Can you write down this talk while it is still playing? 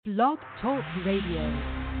Blog Talk Radio.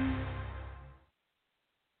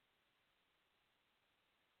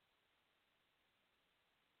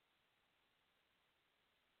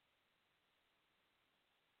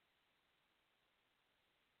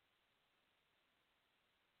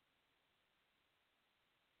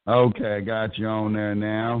 Okay, I got you on there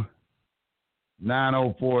now.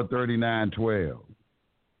 904-3912.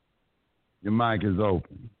 Your mic is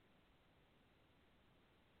open.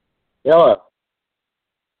 Hello.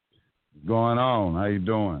 What's going on? How you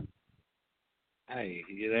doing? Hey,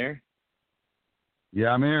 you there? Yeah,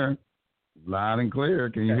 I'm here. Loud and clear.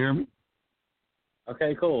 Can you hear me?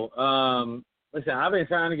 Okay, cool. Listen, I've been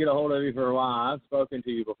trying to get a hold of you for a while. I've spoken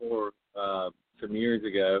to you before some years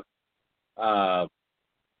ago.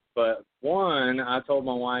 But one, I told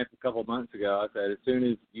my wife a couple months ago, I said, as soon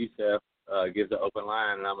as USEF gives an open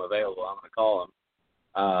line and I'm available, I'm going to call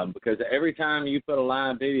them. Because every time you put a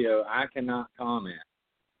live video, I cannot comment.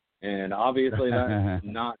 And obviously that's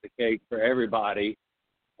not the case for everybody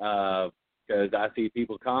because I see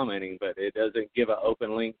people commenting, but it doesn't give an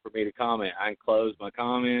open link for me to comment. I can close my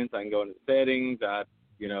comments. I can go into settings. I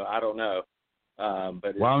don't know.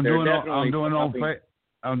 But well, I'm doing on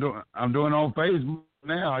Facebook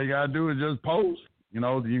now. All you gotta do is just post. You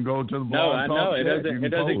know, you can go to the blog. No, I know it doesn't. It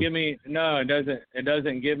doesn't give me. No, it doesn't. It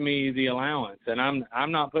doesn't give me the allowance, and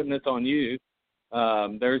I'm not putting this on you.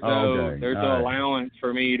 There's no allowance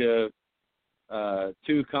for me to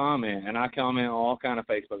comment, and I comment on all kind of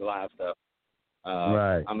Facebook Live stuff.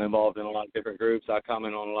 Right. I'm involved in a lot of different groups. I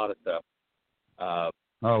comment on a lot of stuff.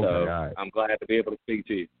 Right. I'm glad to be able to speak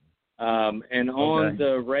to you. And on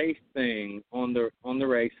the race thing,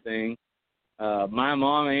 my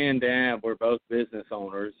mom and dad were both business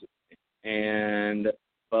owners, and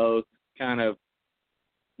both kind of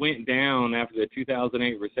went down after the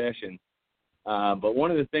 2008 recession. But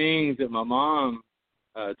one of the things that my mom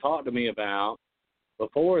talked to me about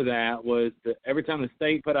before that was that every time the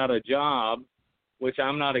state put out a job, which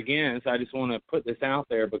I'm not against, I just want to put this out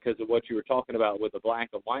there because of what you were talking about with the black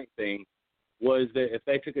and white thing, was that if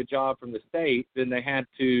they took a job from the state, then they had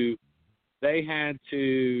to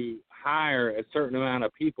hire a certain amount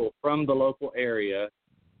of people from the local area,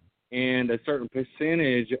 and a certain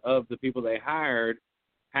percentage of the people they hired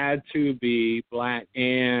had to be black.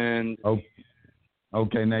 And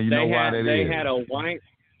okay, now you know why that is. They had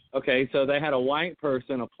a white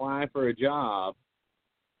person apply for a job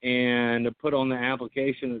and put on the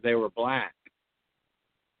application that they were black,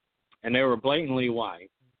 and they were blatantly white.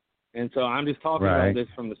 And so I'm just talking about this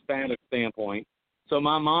from the static standpoint. So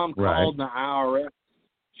my mom called the IRS.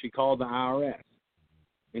 She called the IRS,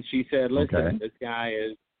 and she said, listen, this guy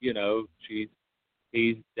is, he's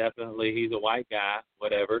a white guy,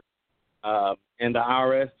 whatever. And the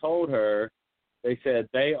IRS told her, they said,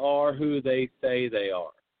 they are who they say they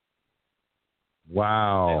are.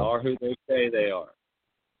 Wow. They are who they say they are.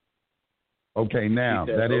 Okay, now,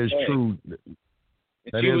 said, that is true.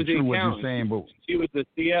 That is true what you're saying, but she was the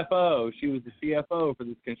CFO. She was the CFO for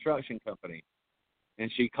this construction company. And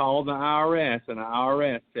she called the IRS, and the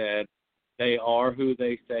IRS said they are who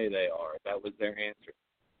they say they are. That was their answer.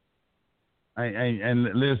 And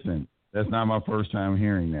listen, that's not my first time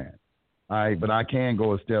hearing that. But I can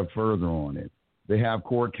go a step further on it. They have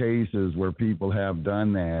court cases where people have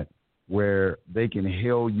done that, where they can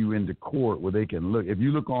hail you into court, where they can look. If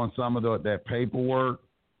you look on some of that paperwork,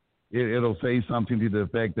 it'll say something to the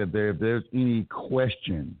effect that if there's any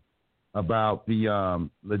question about the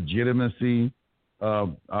legitimacy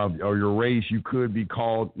of your race, you could be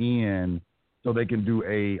called in so they can do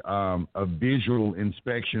a visual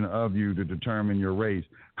inspection of you to determine your race.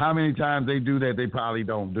 How many times they do that? They probably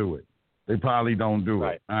don't do it. It. All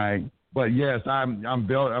right. But yes, I'm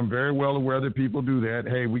very well aware that people do that.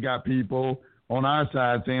 Hey, we got people on our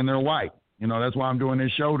side saying they're white. That's why I'm doing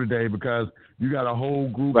this show today, because you got a whole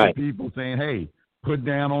group of people saying, hey, put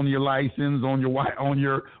down on your license, on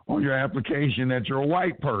your application that you're a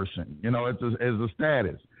white person. It's as a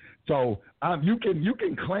status. So you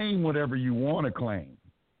can claim whatever you want to claim,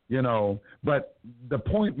 But the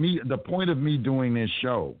point of me doing this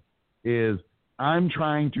show is I'm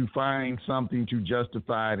trying to find something to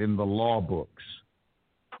justify it in the law books.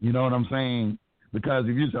 You know what I'm saying? Because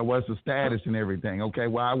if you say, what's the status and everything? Okay,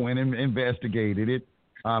 well, I went and investigated it.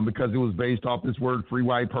 Because it was based off this word free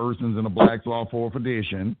white persons in the Black's Law 4th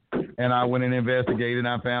edition. And I went and investigated, and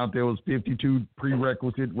I found there was 52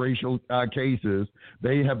 prerequisite racial cases.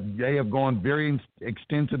 They have gone very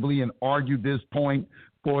extensively and argued this point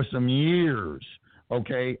for some years,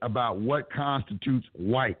 okay, about what constitutes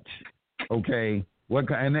white, okay?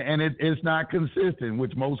 It's not consistent,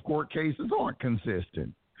 which most court cases aren't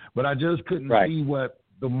consistent. But I just couldn't see what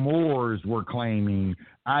the Moors were claiming.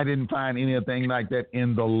 I didn't find anything like that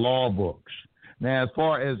in the law books. Now, as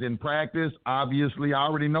far as in practice, obviously, I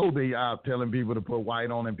already know they are telling people to put white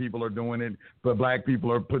on, and people are doing it, but black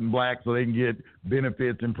people are putting black so they can get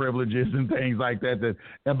benefits and privileges and things like that.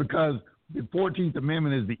 And because the 14th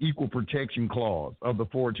Amendment is the Equal Protection Clause of the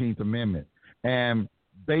 14th Amendment, and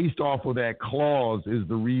based off of that clause is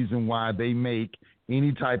the reason why they make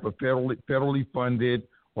any type of federally funded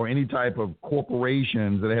or any type of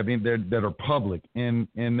corporations that have that are public in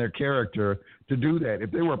their character to do that. If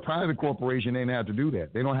they were a private corporation, they didn't have to do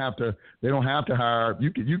that. They don't have to hire.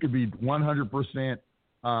 You could be 100%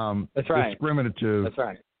 That's right. discriminative. That's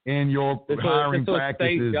right. In your hiring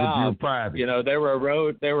practices if you're private. You know, they were a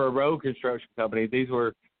road construction company. These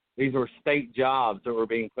were state jobs that were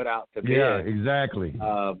being put out to bid. Yeah, exactly.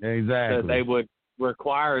 Exactly. That they would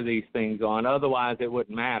require these things on. Otherwise, it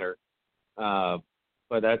wouldn't matter.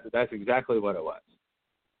 But that's exactly what it was.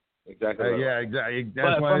 Exactly. Exactly.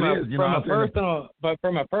 That's what it is. You know, but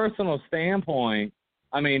from a personal standpoint,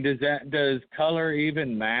 I mean, does color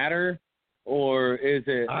even matter, or is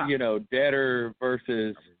it debtor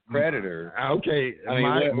versus creditor? Okay. I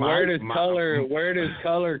mean, where does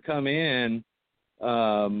color come in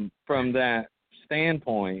from that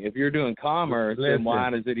standpoint? If you're doing commerce, then why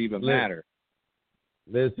does it even matter?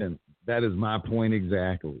 Listen, that is my point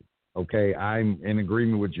exactly. Okay, I'm in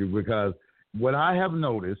agreement with you because what I have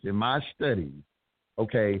noticed in my studies,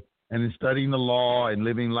 okay, and in studying the law and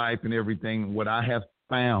living life and everything, what I have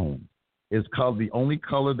found is the only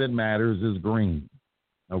color that matters is green.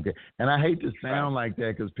 Okay, and I hate to sound like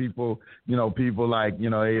that because people you only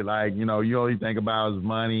think about is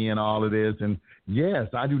money and all of this. And yes,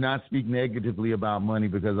 I do not speak negatively about money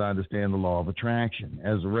because I understand the law of attraction,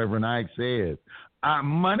 as the Reverend Ike says.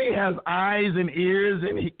 Money has eyes and ears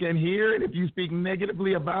and he can hear, and if you speak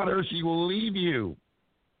negatively about her, she will leave you.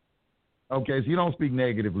 Okay, so you don't speak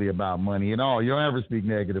negatively about money at all. You don't ever speak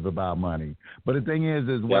negative about money. But the thing is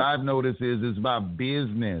what I've noticed is it's about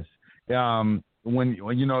business. When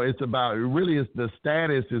it's about it's the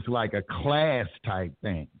status is like a class type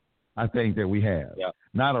thing. I think that we have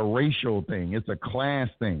not a racial thing. It's a class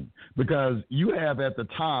thing because you have at the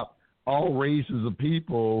top all races of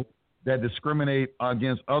people that discriminate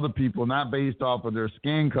against other people, not based off of their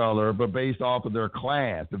skin color, but based off of their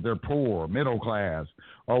class, if they're poor, middle class,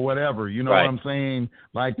 or whatever. You know what I'm saying?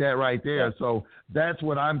 Like that right there. Yeah. So that's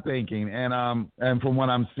what I'm thinking. And from what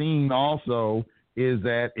I'm seeing also is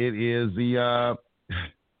that it is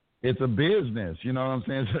it's a business. You know what I'm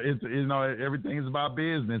saying? So it's everything is about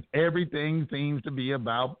business. Everything seems to be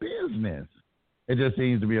about business. It just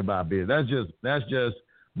seems to be about business. That's just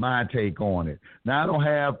my take on it. Now I don't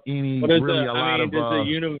have any does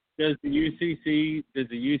the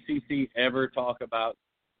UCC ever talk about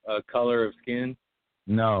color of skin?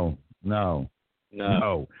 No. It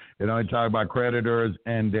only talk about creditors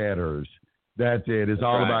and debtors. That's it. It's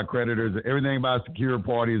all about creditors. Everything about secured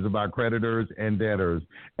party is about creditors and debtors.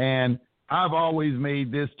 And I've always made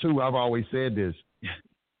this too. I've always said this.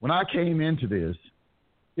 When I came into this,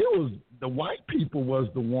 it was the white people was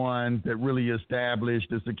the ones that really established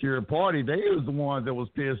the secured party. They was the ones that was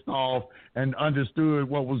pissed off and understood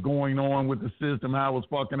what was going on with the system, how it was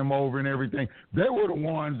fucking them over and everything. They were the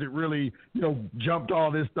ones that really, jumped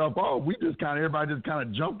all this stuff off. Everybody just kind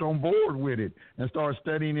of jumped on board with it and started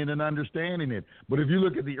studying it and understanding it. But if you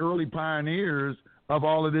look at the early pioneers of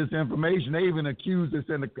all of this information, they even accused us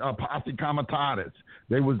in the posse comitatus.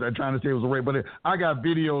 They was trying to say it was a rape, but I got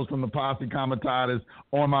videos from the posse comitatus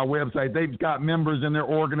on my website. They've got members in their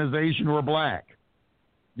organization who are black.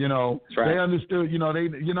 They understood. They,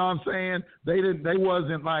 what I'm saying. They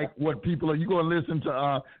wasn't like what people are. You go and listen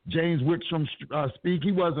to James Wickstrom speak.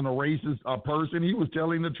 He wasn't a racist person. He was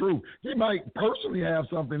telling the truth. He might personally have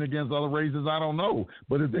something against other races. I don't know,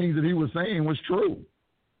 but the things that he was saying was true.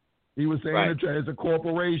 He was saying it's a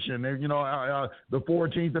corporation, the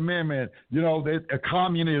 14th Amendment,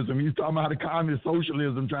 communism. He's talking about the communist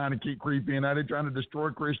socialism trying to keep creeping. How they're trying to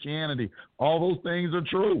destroy Christianity. All those things are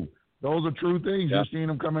true. Those are true things. You're seeing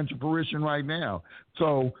them come into fruition right now.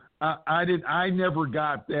 So I never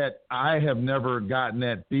got that. I have never gotten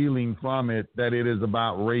that feeling from it that it is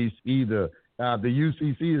about race either. The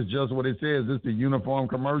UCC is just what it says. It's the Uniform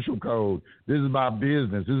Commercial Code. This is about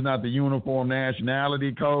business. This is not the Uniform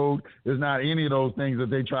Nationality Code. It's not any of those things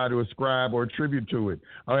that they try to ascribe or attribute to it.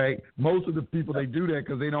 All right. Most of the people, they do that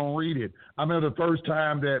because they don't read it. I remember the first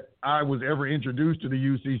time that I was ever introduced to the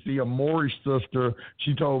UCC, a Moorish sister,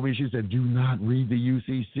 she told me, she said, do not read the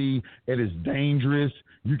UCC. It is dangerous.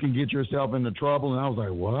 You can get yourself into trouble. And I was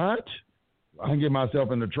like, what? I can get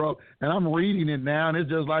myself into trouble. And I'm reading it now, and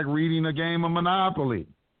it's just like reading a game of Monopoly.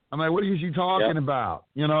 I'm like, what is she talking about?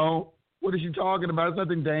 You know, what is she talking about? There's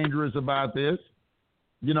nothing dangerous about this.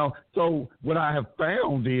 You know, so what I have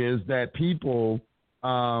found is that people,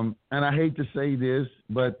 and I hate to say this,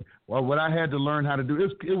 but what I had to learn how to do,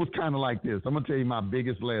 it was kind of like this. I'm going to tell you my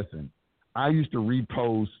biggest lesson. I used to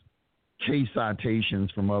repost case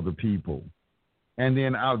citations from other people. And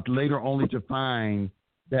then I later only to find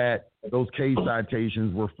that those case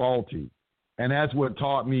citations were faulty. And that's what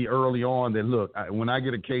taught me early on that, look, when I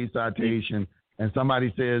get a case citation and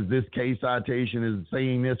somebody says this case citation is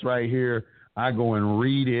saying this right here, I go and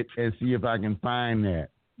read it and see if I can find that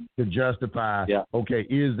to justify, okay,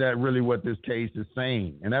 is that really what this case is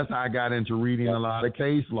saying? And that's how I got into reading a lot of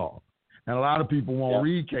case law. And a lot of people won't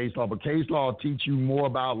read case law, but case law teach you more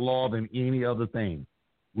about law than any other thing.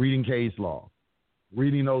 Reading case law,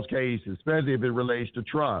 reading those cases, especially if it relates to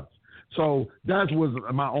trust. So that was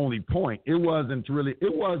my only point. It wasn't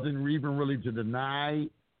even really to deny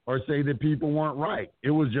or say that people weren't right.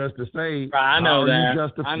 It was just to say, I know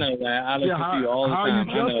that. I know that. I listen to you all the time.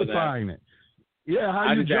 How you justifying it? Yeah,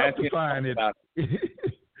 how you justifying it?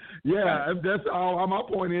 Yeah, that's all. My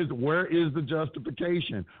point is, where is the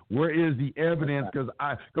justification? Where is the evidence? Because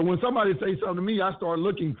when somebody says something to me, I start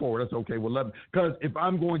looking for it. That's okay. Well, because if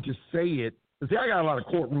I'm going to say it, see, I got a lot of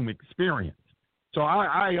courtroom experience. So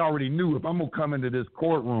I already knew if I'm going to come into this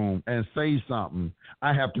courtroom and say something,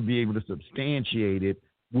 I have to be able to substantiate it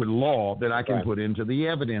with law that I can put into the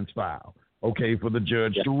evidence file, okay, for the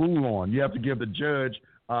judge to rule on. You have to give the judge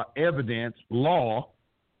evidence, law,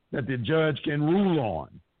 that the judge can rule on.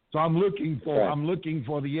 So I'm looking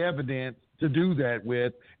for the evidence to do that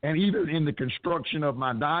with, and even in the construction of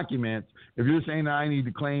my documents, if you're saying that I need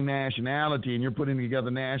to claim nationality and you're putting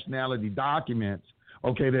together nationality documents,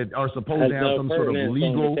 okay, that are supposed to have some sort of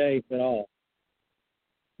legal case at all.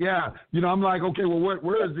 Yeah, you know, I'm like, okay, well,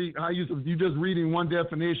 where is you just reading one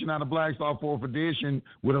definition out of Black's Law Fourth Edition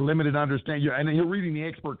with a limited understanding, and then you're reading the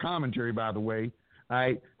expert commentary, by the way,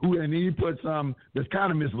 right? And then you put some that's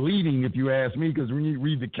kind of misleading, if you ask me, because when you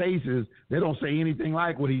read the cases, they don't say anything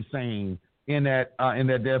like what he's saying in that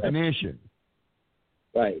definition.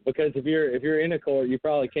 Right, because if you're in a court, you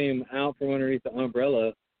probably came out from underneath the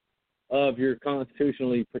umbrella of your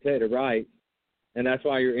constitutionally protected rights, and that's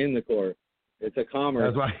why you're in the court. It's a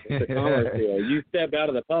commerce. It's a commerce deal. You stepped out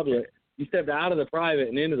of the public. You stepped out of the private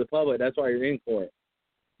and into the public. That's why you're in court.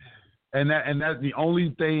 And that's the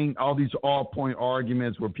only thing. All these all-point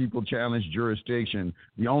arguments where people challenge jurisdiction.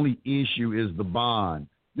 The only issue is the bond.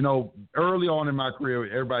 You know, early on in my career,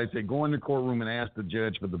 everybody said go in the courtroom and ask the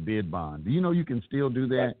judge for the bid bond. Do you know you can still do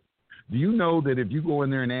that? Right. Do you know that if you go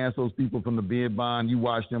in there and ask those people from the bid bond, you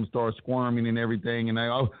watch them start squirming and everything, and they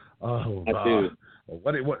I do.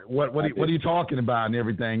 What are you talking about and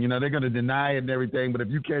everything? You know, they're going to deny it and everything, but if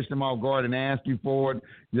you catch them off guard and ask you for it,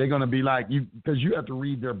 they're going to be like, because you have to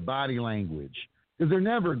read their body language, because they're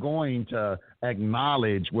never going to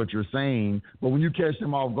acknowledge what you're saying. But when you catch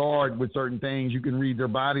them off guard with certain things, you can read their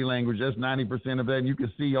body language. That's 90% of that, and you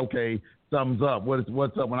can see, okay, something's up.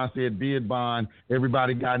 What's up? When I said bid bond,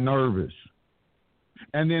 everybody got nervous.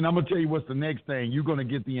 And then I'm going to tell you what's the next thing. You're going to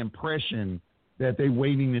get the impression that they're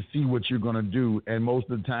waiting to see what you're going to do, and most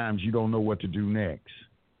of the times you don't know what to do next.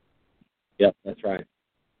 Yep, that's right.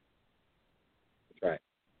 That's right.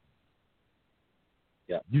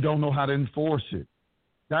 Yep. You don't know how to enforce it.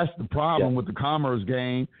 That's the problem with the commerce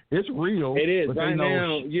game. It's real. It is. Right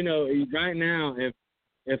now, you know, right now,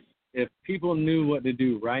 if people knew what to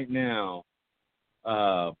do right now,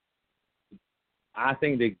 I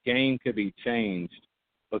think the game could be changed.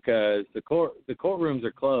 Because the courtrooms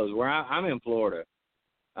are closed. Where I'm in Florida.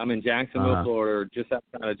 I'm in Jacksonville, Florida, just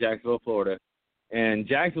outside of Jacksonville, Florida. And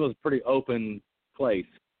Jacksonville is a pretty open place.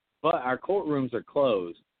 But our courtrooms are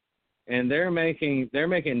closed. And they're making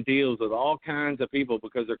deals with all kinds of people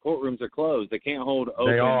because their courtrooms are closed. They can't hold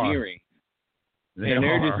open hearings.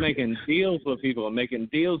 They're just making deals with people and making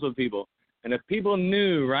deals with people. And if people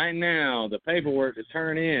knew right now the paperwork to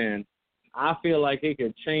turn in, I feel like it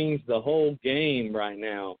could change the whole game right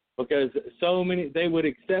now because so many, they would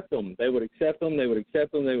accept them. They would accept them. They would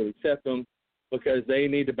accept them. They would accept them because they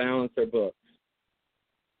need to balance their books.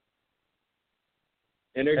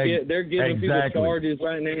 And they're giving people charges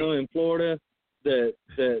right now in Florida that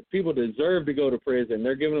people deserve to go to prison.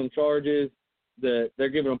 They're giving them charges that they're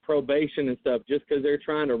giving them probation and stuff just because they're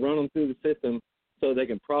trying to run them through the system so they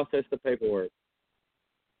can process the paperwork.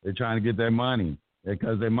 They're trying to get their money.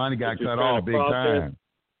 Because their money got cut off big time.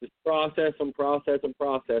 Just process them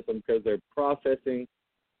because they're processing.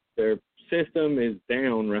 Their system is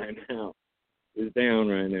down right now. is down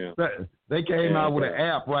right now. They came out with an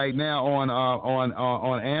app right now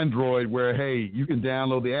on Android where, hey, you can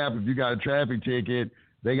download the app if you got a traffic ticket.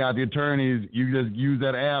 They got the attorneys. You just use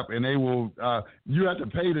that app, and they will. You have to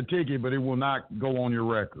pay the ticket, but it will not go on your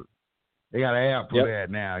record. They got an app for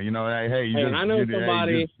that now. You know, hey, I know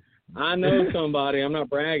somebody. I know somebody. I'm not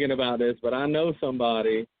bragging about this, but I know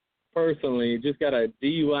somebody personally just got a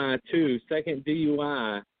DUI too, second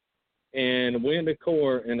DUI, and went to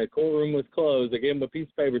court, and the courtroom was closed. They gave him a piece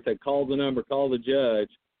of paper, said call the number, call the judge,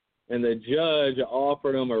 and the judge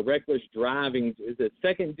offered him a reckless driving. Is it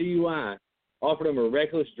second DUI? Offered him a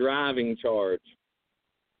reckless driving charge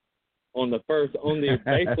on the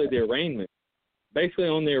basically the arraignment. Basically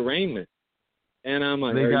on the arraignment. And I'm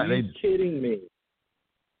like, are you kidding me?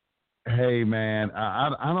 Hey, man,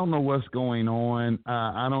 I don't know what's going on.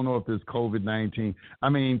 I don't know if this COVID-19. I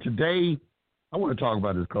mean, today, I want to talk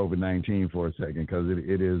about this COVID-19 for a second because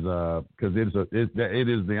it is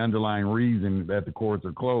the underlying reason that the courts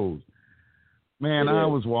are closed. Man, I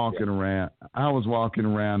was walking around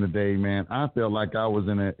today, man. I felt like I was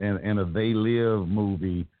in a They Live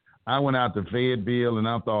movie. I went out to Fayetteville, and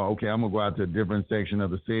I thought, okay, I'm gonna go out to a different section of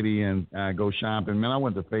the city and go shopping. Man, I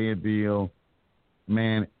went to Fayetteville.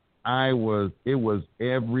 Man, it was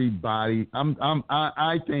everybody.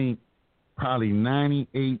 I think probably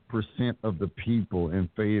 98% of the people in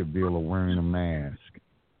Fayetteville are wearing a mask.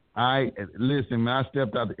 Listen, man, I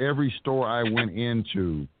stepped out to every store I went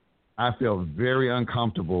into. I felt very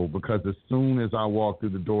uncomfortable because as soon as I walked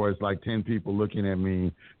through the door, it's like 10 people looking at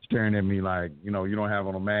me, staring at me like, you know, you don't have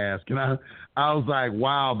on a mask. And I was like,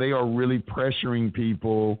 wow, they are really pressuring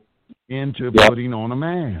people into putting on a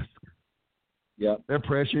mask. Yep. They're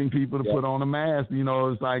pressuring people to put on a mask. You know,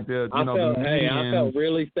 it's like I felt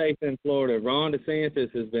really safe in Florida. Ron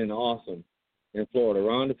DeSantis has been awesome in Florida.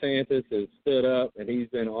 Ron DeSantis has stood up, and he's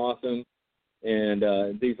been awesome.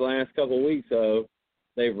 And these last couple of weeks, though,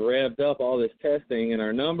 they've revved up all this testing, and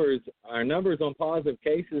our numbers on positive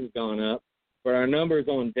cases have gone up, but our numbers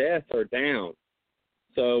on deaths are down.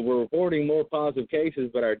 So we're reporting more positive cases,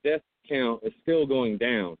 but our death count is still going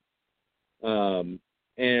down.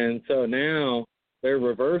 And so now they're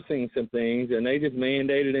reversing some things, and they just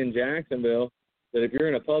mandated in Jacksonville that if you're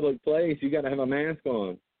in a public place, you got to have a mask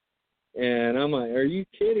on. And I'm like, are you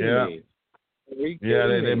kidding me?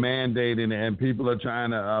 They're mandating, and people are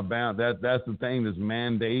trying to bound. That's the thing, this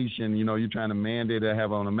mandation. You know, you're trying to mandate to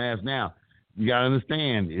have on a mask. Now, you got to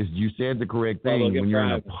understand, you said the correct thing. When you're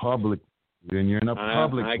in a public, I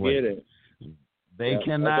place, get it. They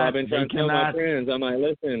cannot. That's what I've been trying to tell my friends. I'm like,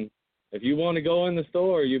 listen, if you want to go in the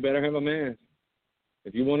store, you better have a mask.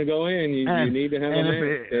 If you want to go in, you need to have a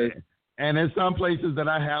mask. And in some places that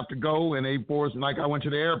I have to go, and they force, like I went to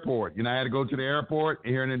the airport. You know, I had to go to the airport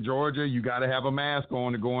here in Georgia. You got to have a mask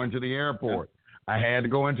on to go into the airport. Yeah. I had to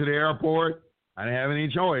go into the airport. I didn't have any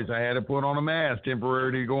choice. I had to put on a mask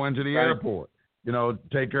temporarily to go into the airport. You know,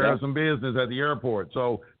 take care of some business at the airport.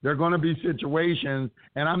 So there are going to be situations,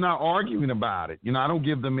 and I'm not arguing about it. You know, I don't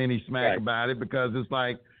give them any smack about it because it's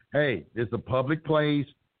like, hey, it's a public place.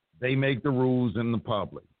 They make the rules in the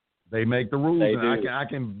public. They make the rules, and I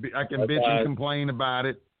can bitch and complain about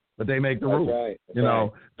it, but they make the rules. Right. You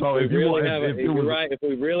know, so if we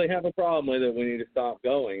really have a problem with it, we need to stop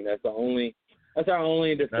going. That's our only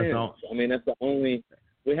defense.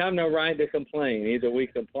 We have no right to complain. Either we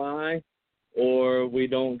comply or we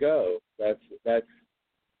don't go. That's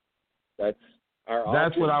our option.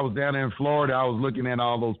 That's what I was down in Florida. I was looking at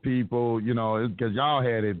all those people, you know, because y'all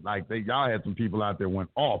had it like y'all had some people out there went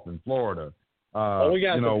off in Florida. We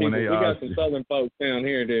got some Southern folks down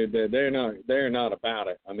here, dude. That they're not about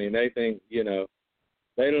it. I mean, they think, you know,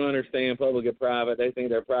 they don't understand public and private. They think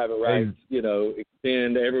their private rights, you know,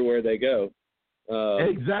 extend everywhere they go.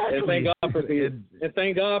 Exactly. And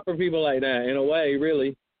thank God for people like that. In a way,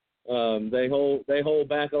 really, they hold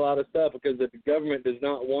back a lot of stuff because if the government does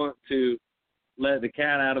not want to let the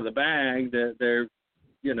cat out of the bag, that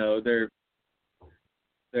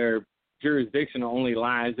their jurisdiction only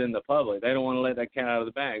lies in the public. They don't want to let that cat out of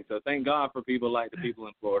the bag. So thank God for people like the people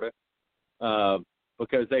in Florida,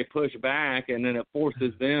 because they push back, and then it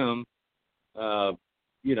forces them,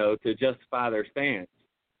 you know, to justify their stance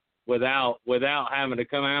without having to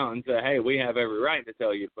come out and say, hey, we have every right to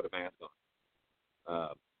tell you to put a mask on.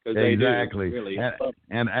 Exactly. They do, really.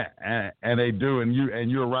 And they do, and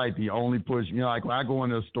you're right. The only push, you know, like when I go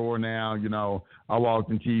into a store now, you know, I walk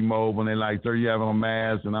in T-Mobile and they're like, "Sir, you have on a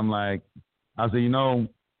mask?" And I'm like, I say, you know,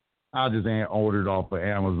 I just ain't ordered off of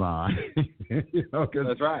Amazon. You know, 'cause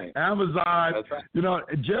that's right. Amazon. That's right. You know,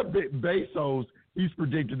 Jeff Bezos, He's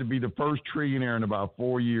predicted to be the first trillionaire in about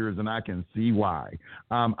 4 years, and I can see why.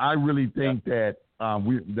 I really think that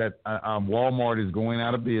Walmart is going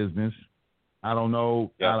out of business. I don't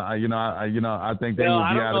know. Yep. I think they will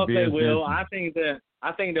be out of business. They will. I think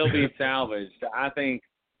they'll be salvaged. I think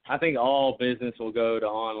all business will go to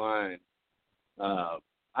online.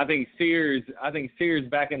 I think Sears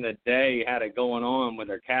back in the day had it going on with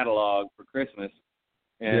their catalog for Christmas,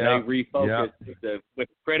 and they refocused with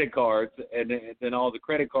credit cards, and then all the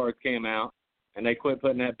credit cards came out, and they quit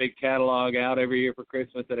putting that big catalog out every year for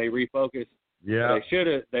Christmas, and they refocused. Yeah,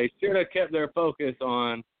 they should have kept their focus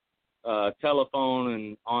on telephone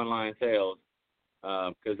and online sales,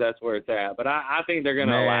 because that's where it's at. But I think they're going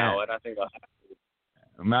to allow it. I think they'll have to.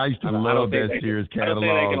 I used to love that Sears catalog. I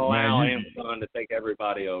don't think they can allow Amazon to take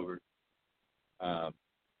everybody over.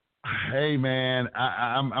 Hey man,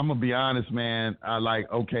 I'm gonna be honest, man. I like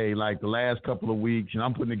the last couple of weeks, and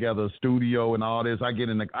I'm putting together a studio and all this. I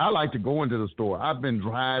like to go into the store. I've been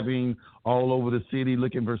driving all over the city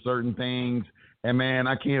looking for certain things, and man,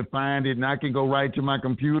 I can't find it, and I can go right to my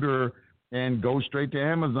computer and go straight to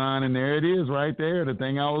Amazon, and there it is, right there, the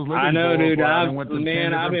thing I was looking for. I know, dude. I've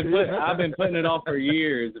been putting it off for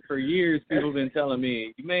years. For years, people have been telling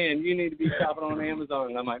me, man, you need to be shopping on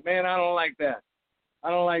Amazon, and I'm like, man, I don't like that. I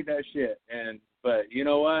don't like that shit. But you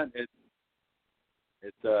know what? It's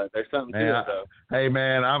there's something to it though. Hey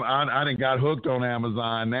man, I done got hooked on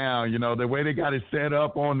Amazon now. You know the way they got it set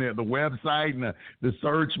up on the website and the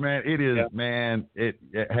search, man. It is, man.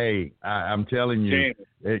 Hey, I'm telling you,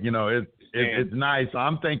 it's nice.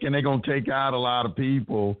 I'm thinking they're gonna take out a lot of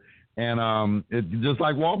people, and it's just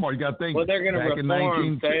like Walmart. You got to think. Well, they're gonna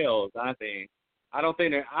reform sales. I think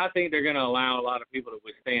they're gonna allow a lot of people to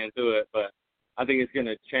withstand to it, but I think it's going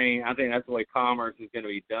to change. I think that's the way commerce is going to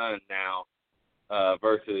be done now,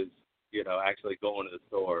 versus actually going to the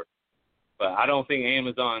store. But I don't think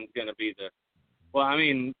Amazon's going to be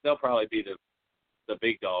they'll probably be the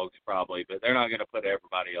big dogs probably, but they're not going to put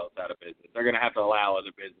everybody else out of business. They're going to have to allow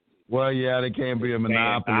other businesses. Well, yeah, they can't be a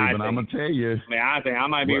monopoly, but I'm going to tell you. I think I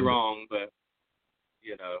might be wrong, but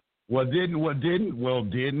Didn't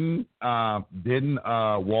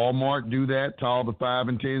Walmart do that to all the 5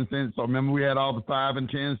 and 10 cents? So remember we had all the 5 and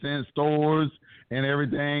 10 cent stores and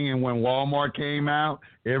everything, and when Walmart came out,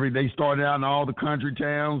 they started out in all the country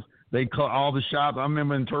towns. They cut all the shops. I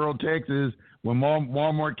remember in Turtle, Texas, when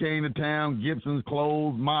Walmart came to town, Gibson's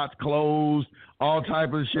closed, Mott's closed, all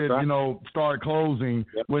type of shit, started closing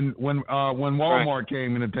when Walmart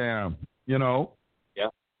came into town, Yeah,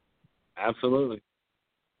 absolutely.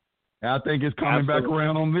 I think it's coming back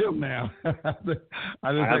around on them now. Absolutely.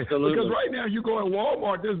 Because right now you go at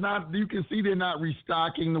Walmart, you can see they're not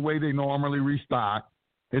restocking the way they normally restock.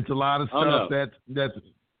 It's a lot of stuff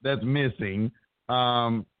that's missing.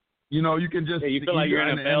 You can just you feel like you're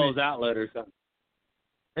in a Bell's outlet or something.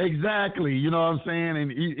 Exactly. You know what I'm saying?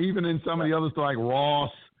 And even in some of the other stores like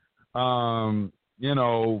Ross, a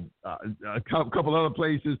couple other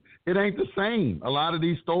places, it ain't the same. A lot of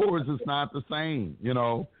these stores, it's not the same.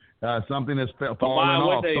 Something that's falling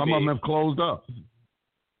off. Some of them have closed up.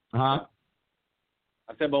 Huh?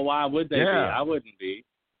 I said, but why would they be? I wouldn't be.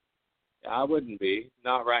 I wouldn't be.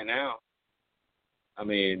 Not right now. I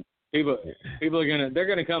mean, people they're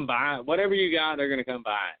gonna come buy it. Whatever you got, they're gonna come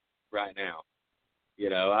buy it right now.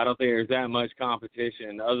 I don't think there's that much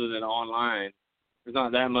competition other than online. There's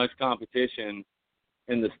not that much competition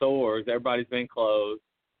in the stores. Everybody's been closed.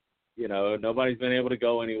 Nobody's been able to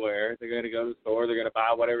go anywhere. They're going to go to the store. They're going to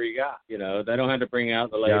buy whatever you got. They don't have to bring out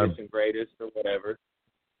the latest and greatest or whatever.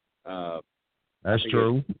 That's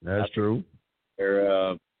true. That's true.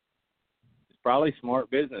 It's probably smart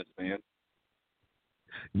business, man.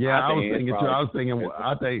 Yeah, I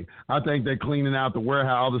think they're cleaning out the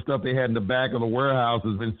warehouse. All the stuff they had in the back of the warehouse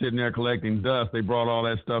has been sitting there collecting dust. They brought all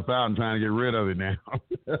that stuff out and trying to get rid of it now.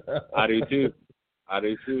 I do too. I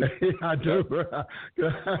do. I do.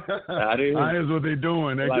 That is what they're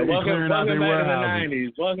doing. They're clearing out their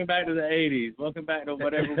warehouses. Welcome back to the 90s. Welcome back to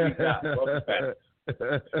whatever we got. Welcome back.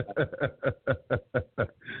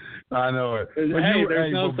 I know it.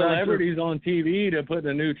 There's no celebrities on TV to put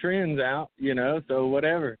the new trends out, so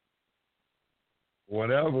whatever.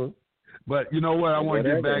 Whatever. But you know what? I want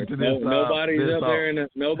to get back to this. Nobody's up there in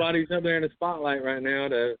the spotlight right now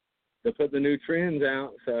to put the new trends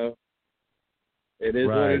out, so it is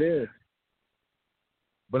what it is.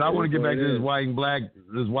 But I want to get back to this white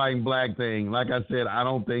and black thing. Like I said, I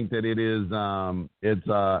don't think that it is.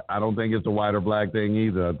 I don't think it's a white or black thing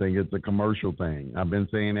either. I think it's a commercial thing. I've been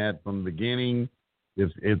saying that from the beginning.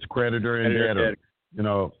 It's creditor and debtor.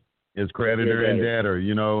 It's creditor and debtor,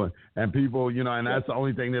 and people, and that's the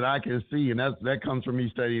only thing that I can see. And that comes from me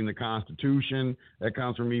studying the Constitution. That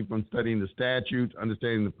comes from me from studying the statutes,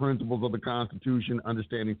 understanding the principles of the Constitution,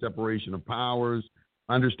 understanding separation of powers,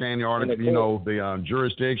 understanding the article, the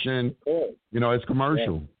jurisdiction. It's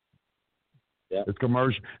commercial. Yeah. It's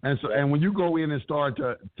commercial. And so, and when you go in and start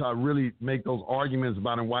to really make those arguments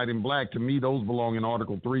about in white and black, to me, those belong in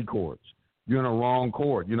Article 3 courts. You're in a wrong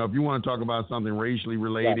court. If you want to talk about something racially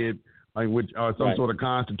related, some sort of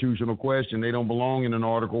constitutional question, they don't belong in an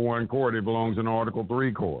Article 1 court. It belongs in an Article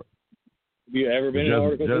 3 court. Have you ever been in an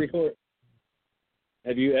Article 3 court?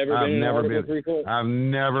 Have you ever been in an Article 3 court? I've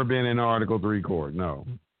never been in Article 3 court. No,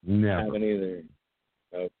 never. I haven't either.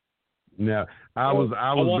 No. No, I was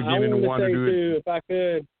beginning to want to do it.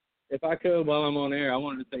 If I could, while I'm on air, I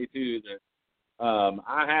wanted to say too that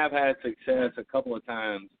I have had success a couple of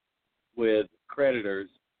times with creditors,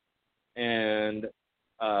 and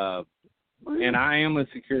I am a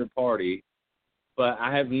secured party, but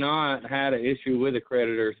I have not had an issue with a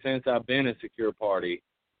creditor since I've been a secured party.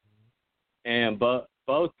 And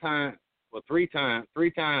three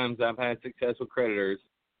times I've had success with creditors,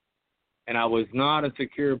 and I was not a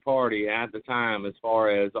secured party at the time as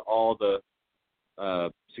far as all the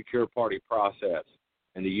secured party process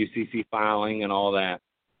and the UCC filing and all that.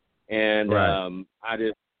 And I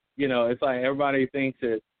just, it's like everybody thinks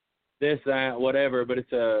that this, that, whatever, but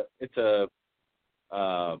it's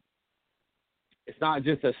not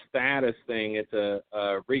just a status thing. It's a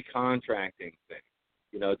recontracting thing.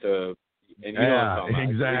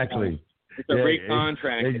 Exactly. It's a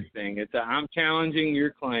recontracting thing. I'm challenging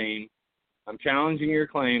your claim. And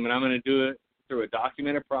I'm going to do it through a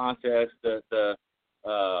documented process that is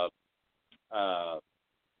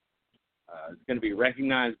going to be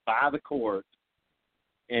recognized by the court.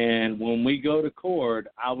 And when we go to court,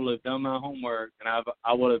 I will have done my homework, and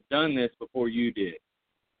I will have done this before you did,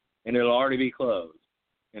 and it'll already be closed.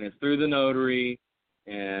 And it's through the notary,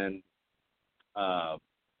 and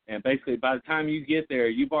basically by the time you get there,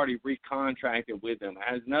 you've already recontracted with them. It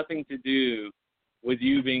has nothing to do with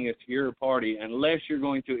you being a secure party unless you're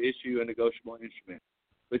going to issue a negotiable instrument.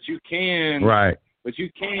 But you can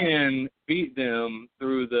beat them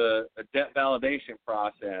through the debt validation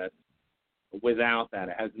process without that.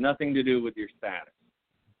 It has nothing to do with your status.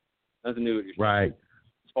 Nothing to do with your status. Right.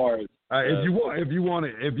 As far as if you want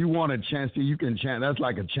a chance, you can challenge. That's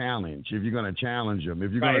like a challenge. If you're going to challenge them,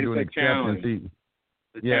 if you're going to do an acceptance, if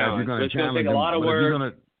you're going to challenge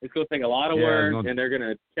them, it's going to take a lot of work, and they're going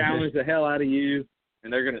to challenge the hell out of you,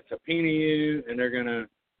 and they're going to subpoena you, and they're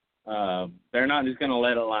not just going to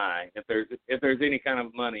let it lie if there's any kind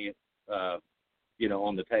of money,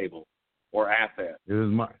 on the table or assets. They're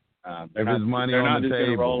not just going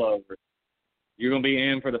to roll over. You're going to be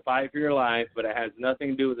in for the fight for your life, but it has nothing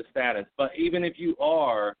to do with the status. But even if you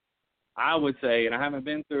are, I would say, and I haven't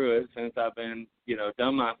been through it since I've been,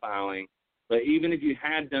 done my filing, but even if you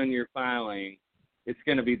had done your filing, it's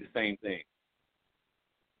going to be the same thing.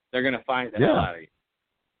 They're going to fight the hell out of you.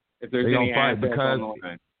 If there's any assets on the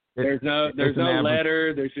line. There's no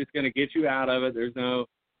letter. There's just going to get you out of it. There's no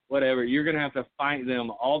whatever. You're going to have to fight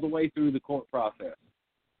them all the way through the court process.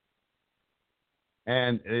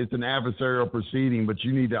 And it's an adversarial proceeding, but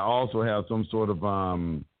you need to also have some sort of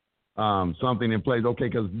something in place. Okay,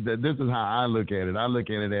 because this is how I look at it. I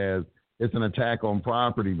look at it as it's an attack on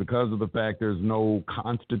property because of the fact there's no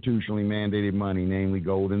constitutionally mandated money, namely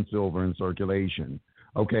gold and silver, in circulation.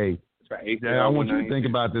 Okay, right. I want you to think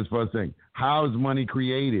about this for a second. How is money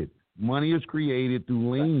created? Money is created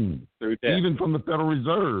through lien. Through debt. Even from the Federal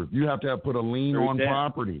Reserve, you have to put a lien on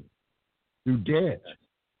property. Through debt.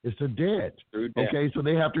 It's a debt. Okay, so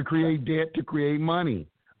they have to create debt to create money.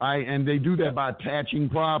 And they do that by attaching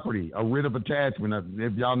property, a writ of attachment.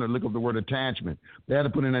 If y'all know, look up the word attachment. They had to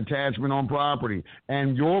put an attachment on property.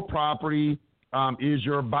 And your property is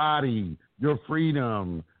your body, your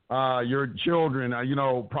freedom, your children.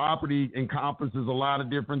 Property encompasses a lot of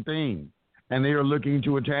different things. And they are looking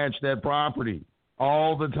to attach that property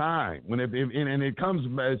all the time. And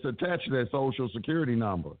it's attached to that Social Security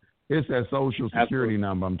number. It's that Social Security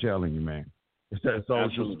number, I'm telling you, man. It's that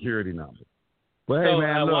Social Security number. But hey,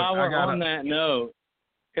 man, look, while we're on that note,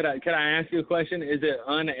 could I ask you a question? Is it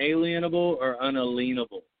unalienable or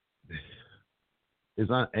unalienable? It's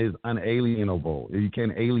unalienable. You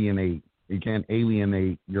can't alienate. You can't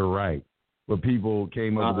alienate your right. But people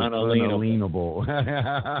came up with unalienable.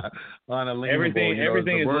 Unalienable. Everything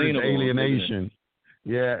is lienable. Alienation.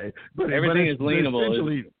 Yeah, but everything is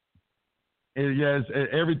lienable. Yes,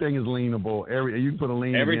 everything is lienable. You can put a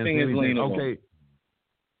lien everything against anything. Is lienable. Okay.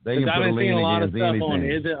 They can put a lien a lot of against stuff anything. on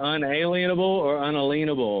is it unalienable or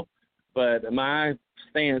unalienable? But my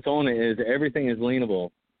stance on it is everything is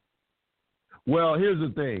lienable. Well, here's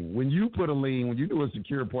the thing: when you put a lien, when you do a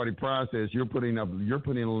secure party process, you're putting a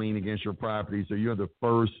lien against your property, so you're the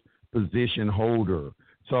first position holder.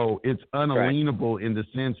 So it's unalienable in the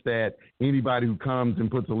sense that anybody who comes and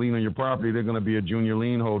puts a lien on your property, they're going to be a junior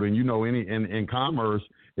lien holder. And in commerce,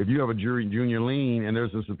 if you have a junior lien and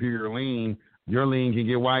there's a superior lien, your lien can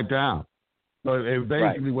get wiped out. So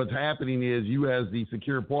basically what's happening is you as the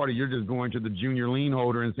secure party, you're just going to the junior lien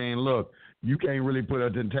holder and saying, look, you can't really put a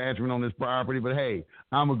detachment on this property, but hey,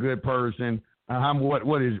 I'm a good person.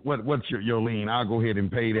 What's your lien? I'll go ahead and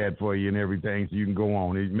pay that for you and everything, so you can go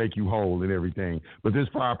on. It make you whole and everything. But this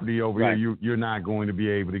property over here, you're not going to be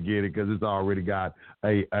able to get it because it's already got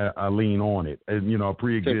a lien on it, a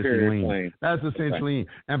pre-existing lien. That's essentially.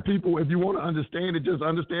 And people, if you want to understand it, just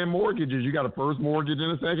understand mortgages. You got a first mortgage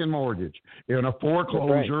and a second mortgage. In a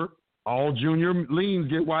foreclosure, all junior liens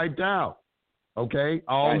get wiped out. Okay,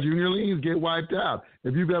 all junior liens get wiped out.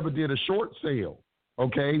 If you've ever did a short sale.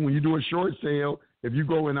 Okay, when you do a short sale, if you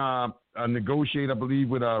go and negotiate, I believe,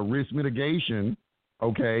 with risk mitigation,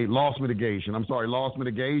 loss mitigation,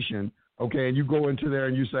 okay, and you go into there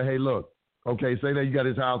and you say, hey, look, okay, say that you got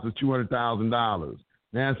this house for $200,000.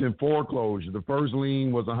 Now it's in foreclosure. The first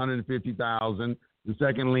lien was $150,000. The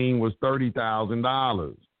second lien was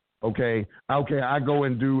 $30,000. Okay, I go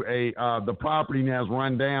and do the property now is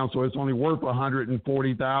run down, so it's only worth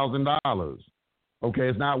 $140,000. Okay,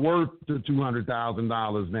 it's not worth the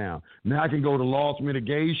 $200,000 now. Now I can go to loss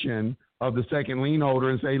mitigation of the second lien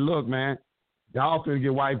holder and say, look, man, y'all finna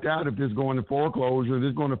get wiped out if this going to foreclosure. If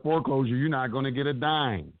this going to foreclosure, you're not going to get a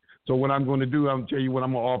dime. So what I'm going to do, I'm going to tell you what,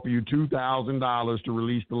 I'm going to offer you $2,000 to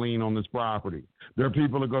release the lien on this property. There are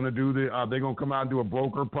people that are going to do they're going to come out and do a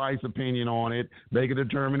broker price opinion on it, make a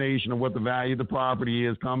determination of what the value of the property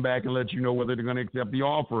is, come back and let you know whether they're going to accept the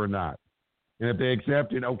offer or not. And if they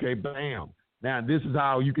accept it, okay, bam. Now, this is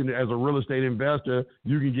how you can, as a real estate investor,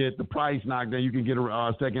 you can get the price knocked down. You can get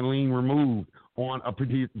a second lien removed on a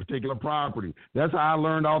particular property. That's how I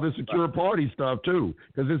learned all this secure party stuff, too,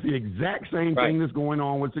 because it's the exact same thing that's going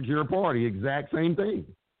on with secure party. Exact same thing.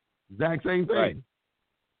 Right.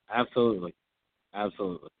 Absolutely.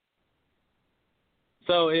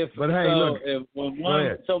 So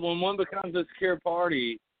when one becomes a secure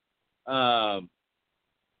party, and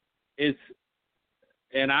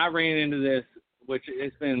I ran into this, which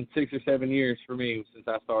it's been 6 or 7 years for me since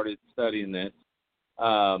I started studying this.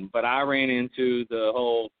 But I ran into the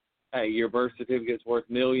whole, hey, your birth certificate's worth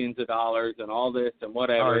millions of dollars and all this and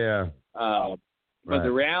whatever. Oh, yeah. But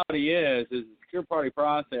the reality is the secure party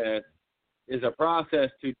process is a process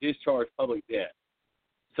to discharge public debt.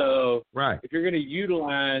 So if you're going to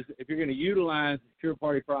utilize the secure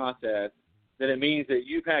party process, then it means that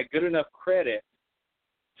you've had good enough credit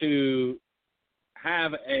to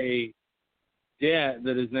have a debt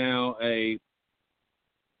that is now a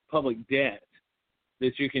public debt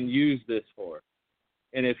that you can use this for.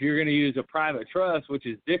 And if you're going to use a private trust, which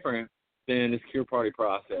is different than the secure party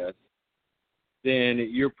process, then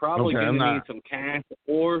you're probably going to need some cash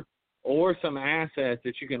or some assets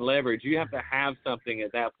that you can leverage. You have to have something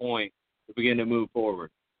at that point to begin to move forward.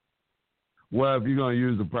 Well, if you're going to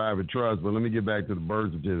use the private trust, but let me get back to the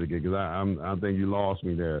birth certificate because I think you lost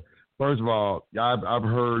me there. First of all, I've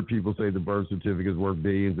heard people say the birth certificate is worth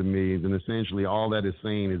billions and millions, and essentially all that is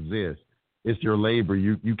saying is this. It's your labor.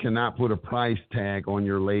 You cannot put a price tag on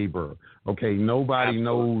your labor. Okay, nobody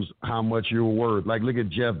knows how much you're worth. Like, look at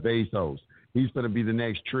Jeff Bezos. He's going to be the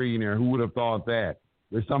next trillionaire. Who would have thought that?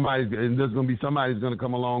 There's somebody's going to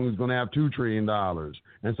come along who's going to have $2 trillion,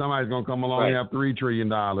 and somebody's going to come along and have $3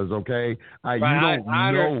 trillion. Okay, I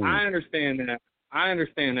understand that. I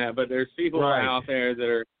understand that, but there's people out there that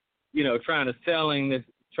are, trying to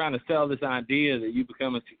sell this idea that you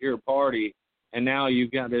become a secure party, and now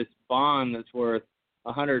you've got this bond that's worth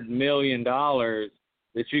 $100 million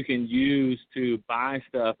that you can use to buy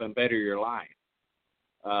stuff and better your life.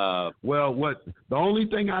 The only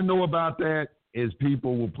thing I know about that is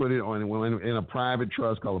people will put it on in a private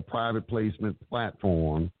trust called a private placement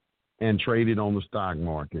platform and trade it on the stock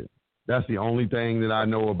market. That's the only thing that I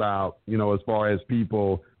know about, as far as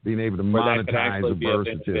people being able to monetize a birth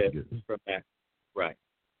certificate. From that. Right.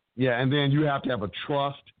 Yeah, and then you have to have a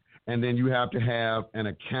trust, and then you have to have an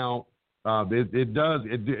account. The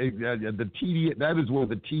TD, that is where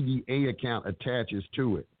the TDA account attaches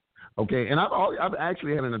to it. Okay, and I've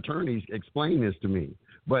actually had an attorney explain this to me.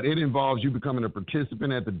 but it involves you becoming a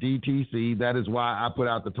participant at the DTC. That is why I put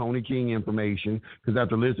out the Tony King information, because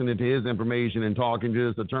after listening to his information and talking to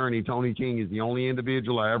his attorney, Tony King is the only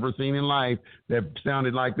individual I ever seen in life that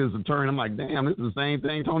sounded like this attorney. I'm like, damn, this is the same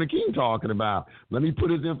thing Tony King talking about. Let me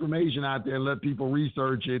put his information out there and let people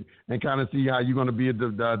research it and kind of see how you're going to be at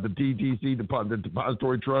the DTC, the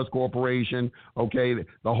Depository Trust Corporation, okay,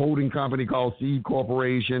 the holding company called Seed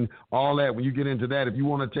Corporation, all that. When you get into that, if you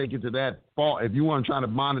want to take it to that fault, if you want to try to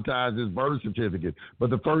monetize this birth certificate, but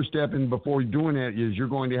the first step in before you're doing that is you're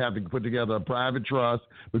going to have to put together a private trust,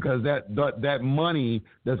 because that money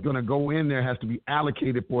that's going to go in there has to be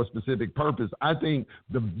allocated for a specific purpose. I think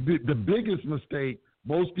the biggest mistake,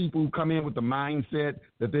 most people who come in with the mindset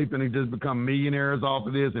that they're going to just become millionaires off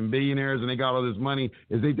of this and billionaires and they got all this money,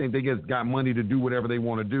 is they think they got money to do whatever they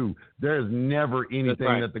want to do. There's never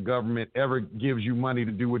anything that the government ever gives you money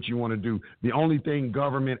to do what you want to do. The only thing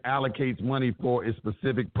government allocates money for is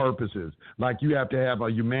specific purposes. Like you have to have a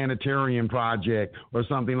humanitarian project or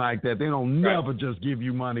something like that. They don't never just give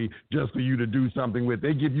you money just for you to do something with.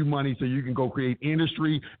 They give you money so you can go create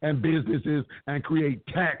industry and businesses and create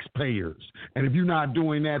taxpayers. And if you're not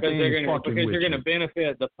doing that, because you're going to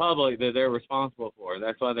benefit the public that they're responsible for.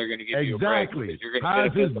 That's why they're going to give you a break. Exactly. You're going to how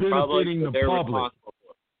is this benefiting the public?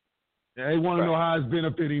 They want to know how it's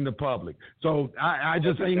benefiting the public. So I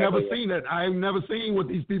just ain't never seen that. I've never seen what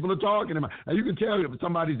these people are talking about. Now, you can tell if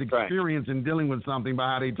somebody's experienced in dealing with something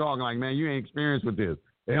by how they talk. Like, man, you ain't experienced with this.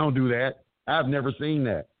 They don't do that. I've never seen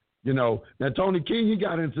that. You know, now Tony King, he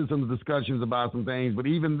got into some discussions about some things, but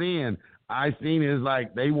even then, I seen it as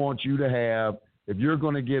like they want you to have, if you're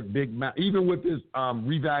going to get big, even with this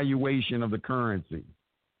revaluation of the currency,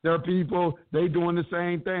 there are people, they doing the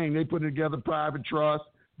same thing. They put together private trust.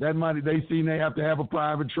 That money, they have to have a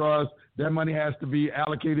private trust. That money has to be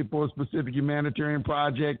allocated for a specific humanitarian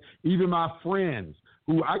project. Even my friends,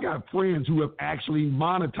 I got friends who have actually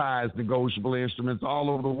monetized negotiable instruments all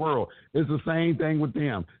over the world. It's the same thing with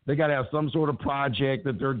them. They got to have some sort of project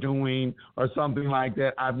that they're doing or something like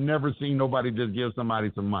that. I've never seen nobody just give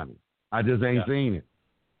somebody some money. I just ain't seen it.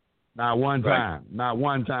 Not one time. Not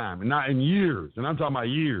one time. And not in years. And I'm talking about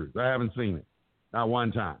years. I haven't seen it. Not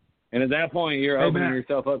one time. And at that point, you're opening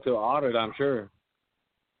yourself up to an audit, I'm sure.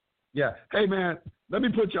 Yeah. Hey, man, let me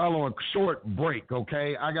put y'all on a short break,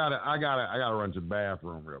 okay? I gotta run to the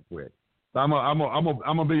bathroom real quick. So I'm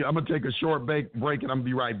gonna take a short break, and I'm gonna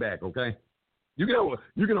be right back, okay? You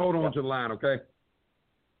can hold on to the line, okay?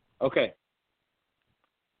 Okay.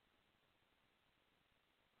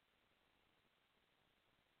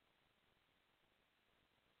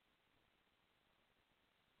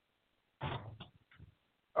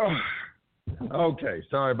 Oh, okay,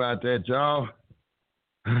 sorry about that, y'all.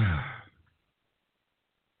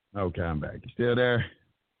 Okay, I'm back. You still there?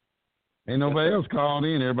 Ain't nobody else called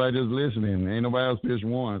in. Everybody just listening. Ain't nobody else pitched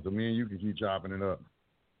one, so me and you can keep chopping it up.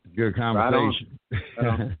 Good conversation. Right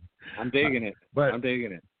on. I'm digging it. I'm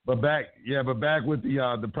digging it. But back with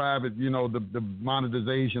the private, the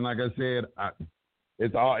monetization. Like I said,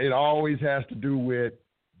 it always has to do with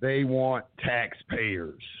they want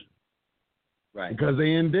taxpayers. Right. Because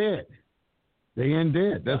they in debt. They in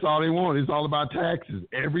debt. That's all they want. It's all about taxes.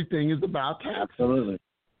 Everything is about taxes. Absolutely.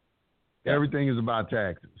 Everything is about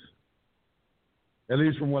taxes. At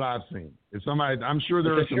least from what I've seen. If somebody, I'm sure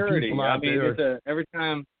there are some people out there. Every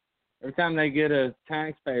time they get a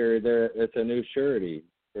taxpayer, it's a new surety,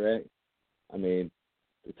 correct? I mean,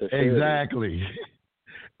 it's a surety. Exactly.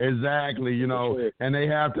 Exactly. And they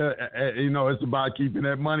have to. It's about keeping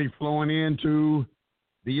that money flowing into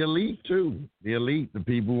the elite too. The elite, the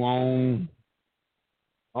people who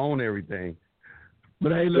own everything.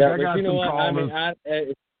 But hey, look, I got some callers.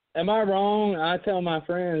 Am I wrong? I'm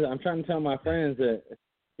trying to tell my friends that,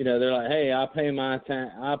 they're like, hey, I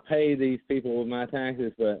pay these people with my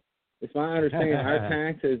taxes, but it's my understanding our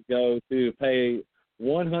taxes go to pay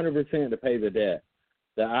 100% to pay the debt.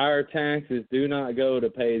 Our taxes do not go to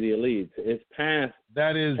pay the elites. It's past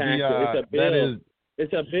taxes. It's a bill.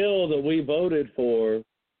 It's a bill that we voted for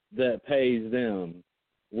that pays them.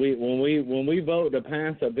 When we vote to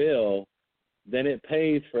pass a bill, then it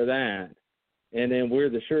pays for that, and then we're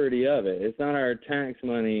the surety of it. It's not our tax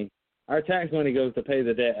money. Our tax money goes to pay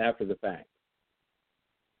the debt after the fact.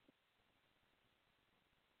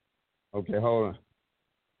 Okay, hold on.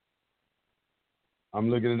 I'm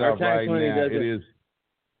looking it up right now.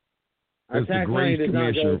 Our tax money does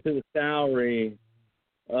not go to the salary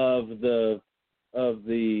of the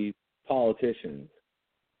politicians.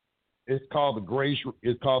 It's called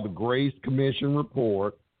the Grace Commission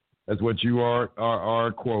report. That's what you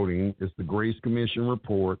are quoting. It's the Grace Commission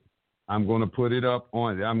report. I'm going to put it up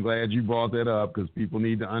on. I'm glad you brought that up because people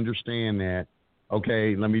need to understand that.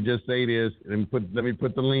 Okay, let me just say this. Let me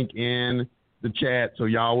put the link in the chat so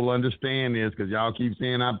y'all will understand this because y'all keep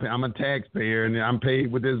saying I'm a taxpayer and I'm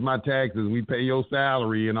paid with this my taxes. We pay your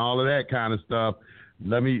salary and all of that kind of stuff.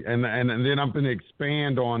 Let me and then I'm going to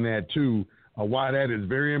expand on that too. Why that is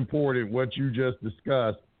very important. What you just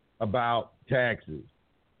discussed about taxes.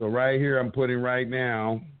 So right here, I'm putting right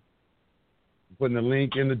now. Putting the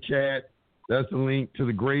link in the chat. That's the link to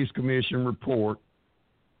the Grace Commission report.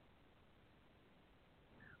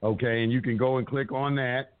 Okay, and you can go and click on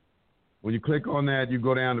that. When you click on that, you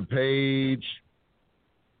go down to page.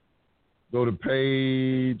 Go to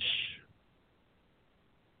page.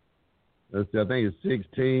 Let's see, I think it's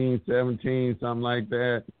 16, 17, something like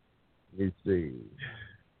that. Let's see.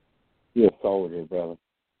 You're a soldier, brother.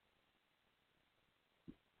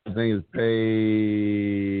 I think it's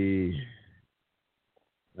page.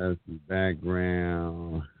 That's the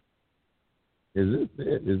background. Is this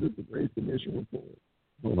it? Is this the Grace Commission report?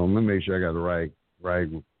 Hold on, let me make sure I got the right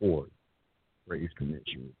report. Grace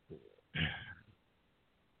Commission report.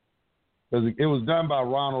 Because it was done by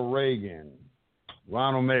Ronald Reagan.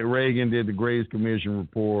 Ronald Reagan did the Grace Commission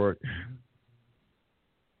report.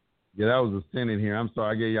 Yeah, that was the Senate here. I'm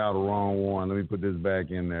sorry, I gave y'all the wrong one. Let me put this back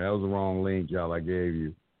in there. That was the wrong link, y'all, I gave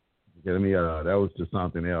you. Okay, that was to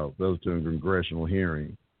something else. That was to a congressional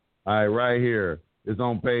hearing. All right, right here. It's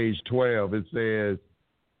on page 12. It says,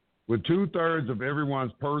 with 2/3 of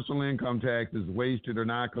everyone's personal income taxes wasted or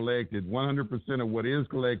not collected, 100% of what is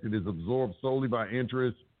collected is absorbed solely by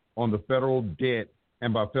interest on the federal debt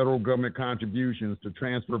and by federal government contributions to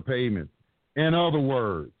transfer payments. In other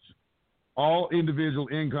words, all individual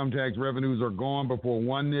income tax revenues are gone before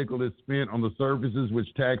one nickel is spent on the services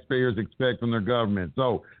which taxpayers expect from their government.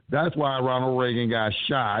 So that's why Ronald Reagan got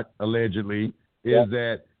shot, allegedly, is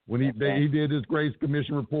that when he did this Grace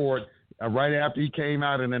Commission report, right after he came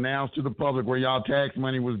out and announced to the public where y'all tax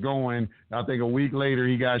money was going, I think a week later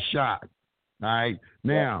he got shot. All right.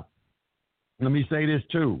 Now, let me say this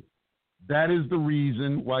too. That is the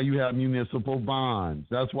reason why you have municipal bonds.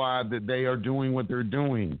 That's why they are doing what they're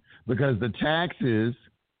doing, because the taxes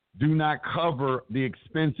do not cover the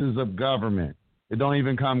expenses of government. It don't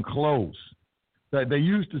even come close. They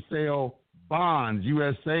used to sell bonds,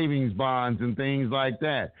 U.S. savings bonds and things like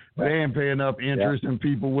that, but they didn't pay enough interest and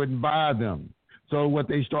people wouldn't buy them. So what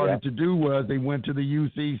they started to do was they went to the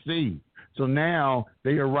UCC. So now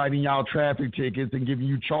they are writing y'all traffic tickets and giving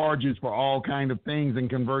you charges for all kind of things and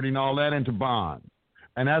converting all that into bonds.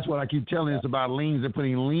 And that's what I keep telling us about liens. They're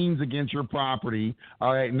putting liens against your property.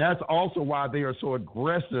 All right. And that's also why they are so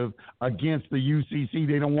aggressive against the UCC.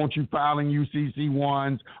 They don't want you filing UCC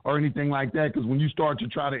ones or anything like that, because when you start to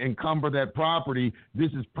try to encumber that property,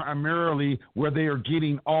 this is primarily where they are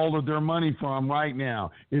getting all of their money from right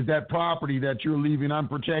now, is that property that you're leaving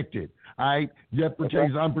unprotected. All right, you have to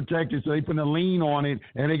protect unprotected, so they put a lien on it,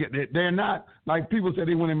 and they're not like people say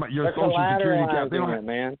they went in your social security account. They don't have,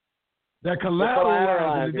 man. They're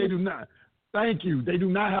collateralizing. They do not. Thank you. They do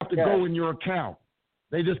not have to go in your account.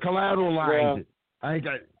 They just collateralize it. I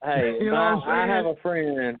have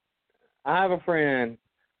a friend.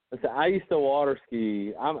 Listen, I used to water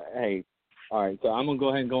ski. All right. So I'm gonna go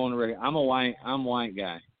ahead and go on the record. I'm a white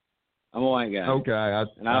guy. Okay, I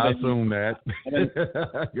assume that.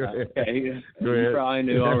 Go ahead. Okay, you probably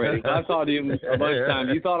knew already. I've talked to you a bunch of times.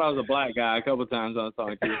 You thought I was a black guy a couple of times I was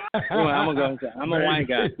talking to you. Anyway, I'm gonna go and say I'm a white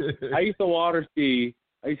guy. I used to water ski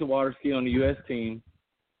on the U.S. team,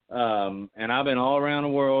 and I've been all around the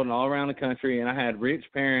world and all around the country. And I had rich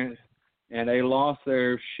parents, and they lost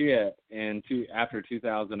their shit after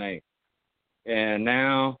 2008, and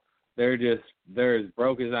now they're as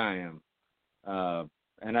broke as I am.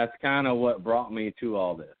 And that's kind of what brought me to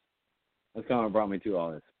all this. But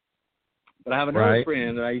I have another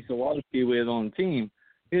friend that I used to water ski with on the team.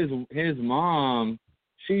 His mom,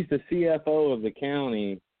 she's the CFO of the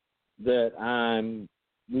county that I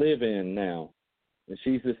live in now. And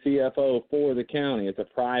she's the CFO for the county. It's a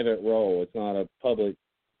private role. It's not a public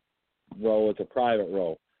role. It's a private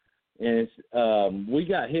role. And we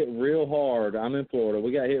got hit real hard. I'm in Florida.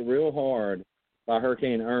 We got hit real hard by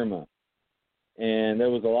Hurricane Irma. And there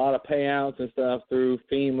was a lot of payouts and stuff through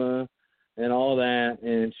FEMA and all that.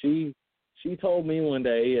 And she told me one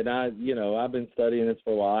day, and I've been studying this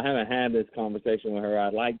for a while. I haven't had this conversation with her.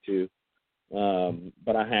 I'd like to,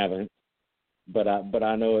 but I haven't. But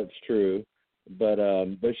I know it's true. But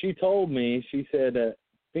she told me, she said that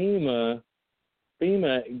FEMA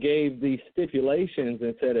gave these stipulations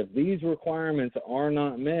and said if these requirements are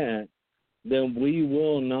not met, then we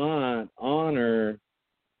will not honor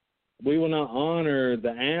honor the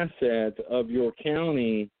assets of your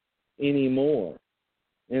county anymore.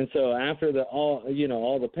 And so after all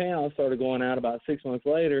the payouts started going out about 6 months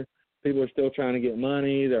later, people are still trying to get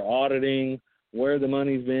money. They're auditing where the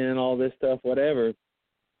money's been, all this stuff, whatever.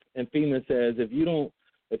 And FEMA says if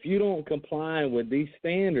you don't comply with these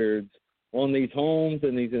standards on these homes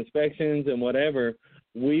and these inspections and whatever,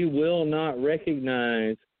 we will not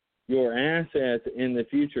recognize your assets in the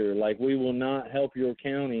future. Like, we will not help your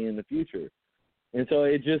county in the future. And so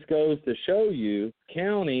it just goes to show you,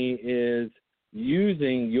 county is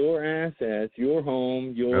using your assets, your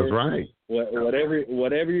home, your That's right.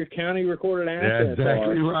 whatever your county recorded assets That's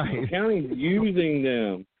exactly are. right. The county's using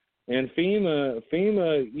them. And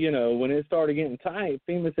FEMA, when it started getting tight,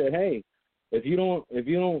 FEMA said, hey, if you don't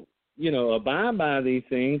abide by these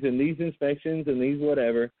things and these inspections and these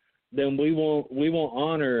whatever, then we won't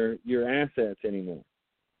honor your assets anymore.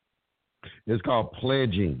 It's called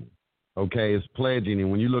pledging. Okay, it's pledging. And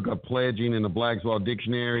when you look up pledging in the Black's Law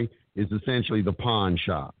Dictionary, it's essentially the pawn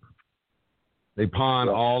shop. They pawn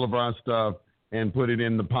all of our stuff and put it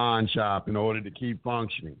in the pawn shop in order to keep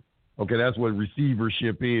functioning. Okay, that's what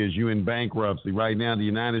receivership is. You in bankruptcy. Right now, the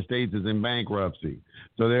United States is in bankruptcy.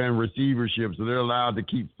 So they're in receivership, so they're allowed to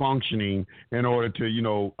keep functioning in order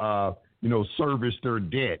to, service their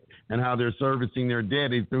debt. And how they're servicing their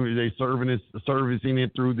debt is through servicing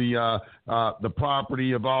it through the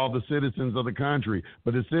property of all the citizens of the country.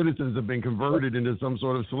 But the citizens have been converted into some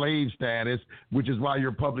sort of slave status, which is why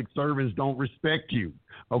your public servants don't respect you.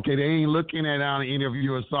 Okay, they ain't looking at any of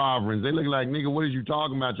you as sovereigns. They look like, nigga, what is you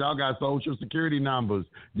talking about? Y'all got Social Security numbers.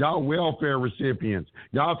 Y'all welfare recipients.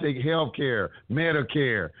 Y'all take health care,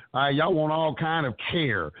 Medicare. Y'all want all kind of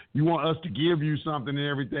care. You want us to give you something and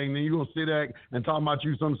everything. Then you going to sit there and talk about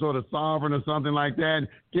you some sort of sovereign or something like that.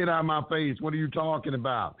 Get out of my face. What are you talking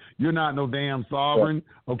about? You're not no damn sovereign,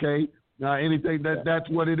 okay? Anything that's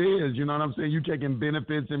what it is. You know what I'm saying? You taking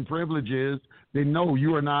benefits and privileges. They know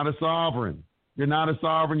you are not a sovereign. You're not a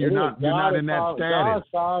sovereign. You're not in that status. God's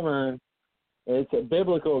sovereign. It's a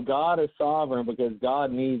biblical. God is sovereign because God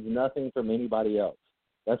needs nothing from anybody else.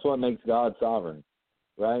 That's what makes God sovereign,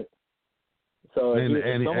 right? So if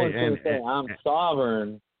someone's going to say I'm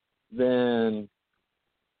sovereign, then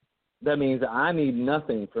that means I need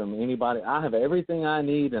nothing from anybody. I have everything I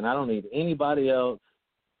need, and I don't need anybody else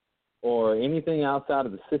or anything outside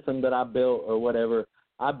of the system that I built or whatever.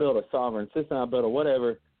 I built a sovereign system. I built a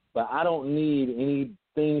whatever. But I don't need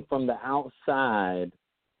anything from the outside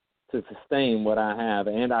to sustain what I have,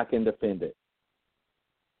 and I can defend it.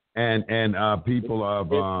 And people of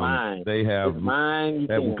mine. They have it's mine.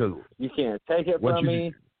 You can't take it from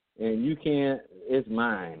me, and you can't. It's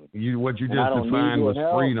mine. What you just defined was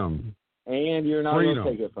freedom, and you're not going to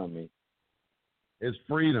take it from me. It's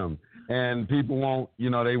freedom, and people won't.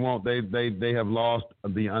 They have lost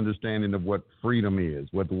the understanding of what freedom is,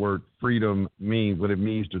 what the word freedom means, what it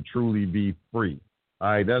means to truly be free. All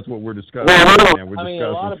right, that's what we're discussing. A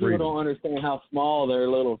lot of people don't understand how small their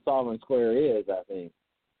little sovereign square is. I think,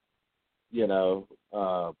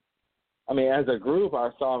 as a group,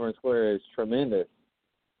 our sovereign square is tremendous,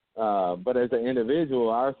 but as an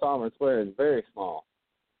individual, our sovereign square is very small.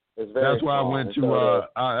 That's why I went to.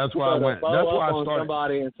 That's why I went. That's why I started.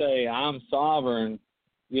 Somebody and say I'm sovereign,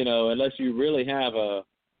 unless you really have a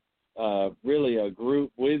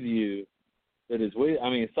group with you that is with.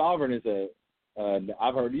 Sovereign is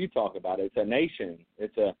I've heard you talk about it. It's a nation.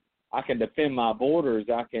 I can defend my borders.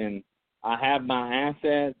 I have my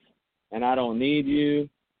assets, and I don't need you,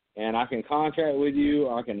 and I can contract with you,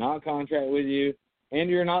 or I can not contract with you, and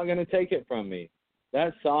you're not going to take it from me.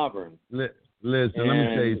 That's sovereign. Listen, let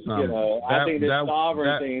me tell you something. I think this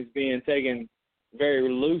sovereign thing is being taken very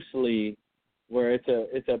loosely, where it's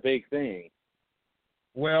a big thing.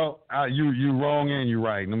 Well, you wrong and you're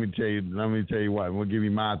right. Let me tell you what. I'm gonna give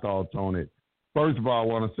you my thoughts on it. First of all, I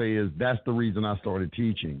want to say is that's the reason I started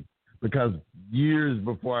teaching, because years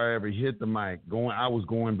before I ever hit the mic, I was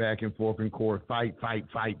going back and forth in court, fight. I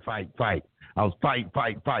was fight.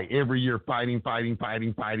 Every year fighting. All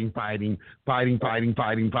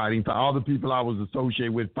the people I was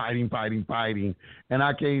associated with fighting. And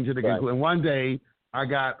I came to the conclusion. One day I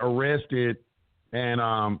got arrested, and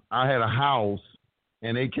I had a house,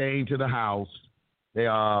 and they came to the house.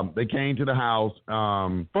 They came to the house.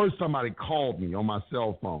 First, somebody called me on my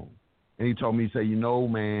cell phone, and he told me, he said,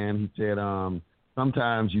 man, he said,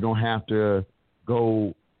 sometimes you don't have to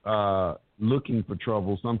go looking for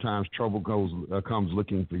trouble. Sometimes trouble comes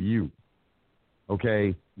looking for you.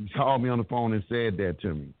 Okay? He called me on the phone and said that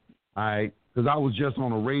to me. All right? Because I was just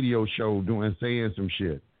on a radio show saying some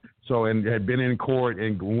shit. So, and had been in court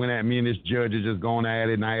and went at me and this judge had just gone at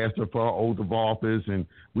it, and I asked her for an oath of office, and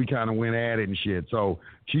we kind of went at it and shit. So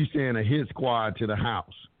she sent a hit squad to the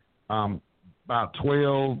house. About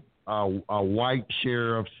 12 white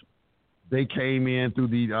sheriffs. They came in through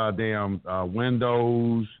the damn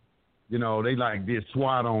windows. You know, they like did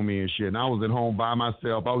SWAT on me and shit. And I was at home by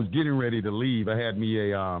myself. I was getting ready to leave. I had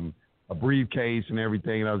me a briefcase and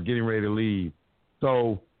everything, and I was getting ready to leave.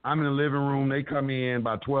 So I'm in the living room. They come in,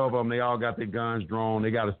 about 12 of them. They all got their guns drawn.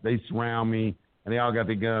 They surround me, and they all got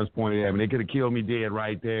their guns pointed at me. They could have killed me dead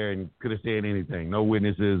right there and could have said anything. No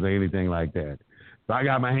witnesses or anything like that. So I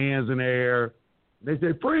got my hands in the air. They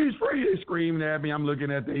said, freeze, freeze. They screaming at me. I'm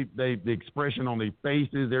looking at the expression on their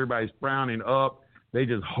faces. Everybody's frowning up. They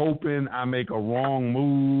just hoping I make a wrong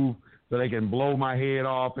move so they can blow my head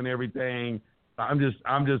off and everything. I'm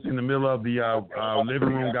just in the middle of the living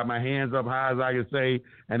room, got my hands up high as I can say,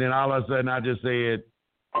 and then all of a sudden I just said,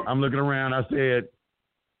 I'm looking around, I said,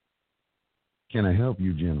 can I help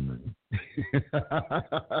you, gentlemen?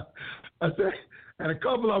 I said, and a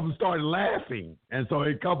couple of them started laughing, and so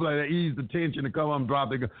a couple of them eased the tension, a couple of them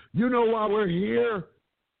dropped, they go, you know why we're here?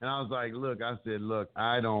 And I was like, look,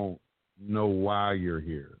 I don't know why you're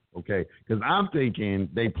here, okay? Because I'm thinking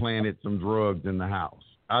they planted some drugs in the house.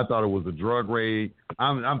 I thought it was a drug raid.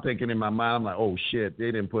 I'm thinking in my mind, I'm like, oh, shit, they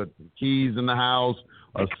didn't put some keys in the house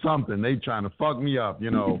or something. They trying to fuck me up,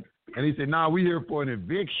 you know. And he said, nah, we here for an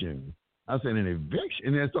eviction. I said, an eviction?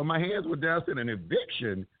 And then so my hands were down. I said, an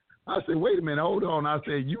eviction? I said, wait a minute, hold on. I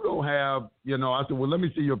said, you don't have, you know, I said, well, let me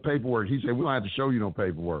see your paperwork. He said, we don't have to show you no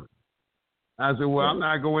paperwork. I said, well, I'm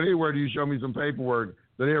not going anywhere till you show me some paperwork.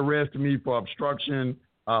 So they arrested me for obstruction.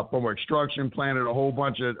 Planted a whole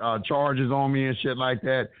bunch of charges on me and shit like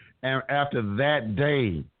that. And after that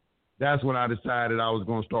day, that's when I decided I was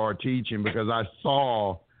going to start teaching, because I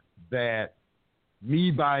saw that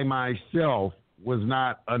me by myself was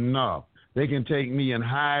not enough. They can take me and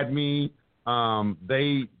hide me.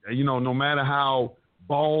 They, you know, no matter how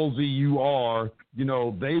ballsy you are, you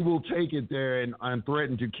know, they will take it there and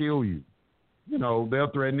threaten to kill you. You know, they'll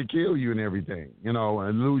threaten to kill you and everything, you know,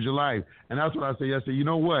 and lose your life. And that's what I say. I say, you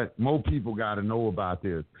know what? More people got to know about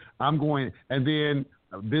this. And then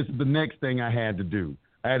this is the next thing I had to do.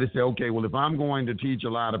 I had to say, okay, well, if I'm going to teach a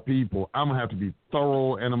lot of people, I'm going to have to be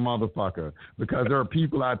thorough and a motherfucker, because there are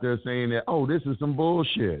people out there saying that, oh, this is some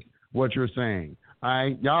bullshit, what you're saying. All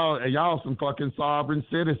right, y'all some fucking sovereign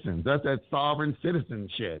citizens. That's that sovereign citizen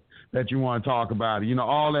shit that you want to talk about. You know,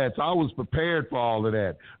 all that. So I was prepared for all of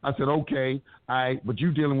that. I said, okay, all right, but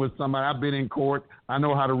you dealing with somebody. I've been in court. I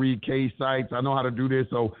know how to read case sites. I know how to do this.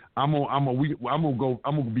 So I'm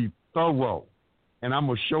gonna be thorough, and I'm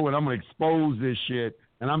gonna show it. I'm gonna expose this shit,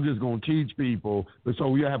 and I'm just gonna teach people. But so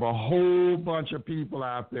we have a whole bunch of people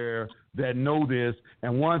out there that know this,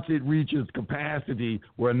 and once it reaches capacity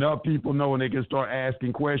where enough people know and they can start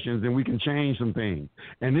asking questions, then we can change some things.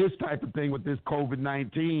 And this type of thing with this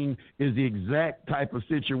COVID-19 is the exact type of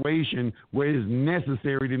situation where it is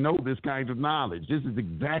necessary to know this kind of knowledge. This is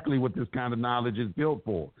exactly what this kind of knowledge is built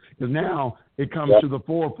for. Because now it comes to the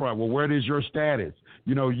forefront. Well, where is your status?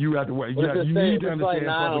 You know, you have to. You need to understand. It's like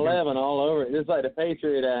 9/11 all over. It's like the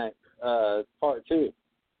Patriot Act, Part 2.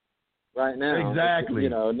 Right now, exactly. You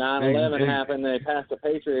know, 9/11 happened. They passed the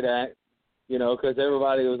Patriot Act, you know, because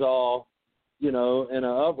everybody was all, you know, in an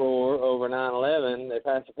uproar over 9/11. They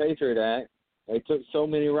passed the Patriot Act. They took so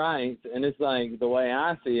many rights, and it's like, the way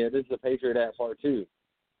I see it, this is the Patriot Act Part 2.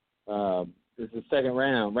 This is the second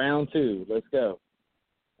round, round 2. Let's go.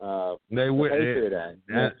 The Patriot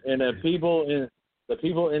Act, and the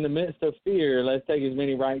people in the midst of fear. Let's take as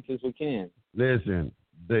many rights as we can. Listen.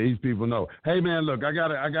 These people know. Hey man, look, I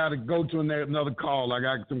gotta go to another call. I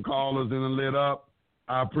got some callers in the lit up.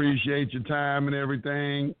 I appreciate your time and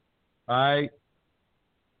everything. All right.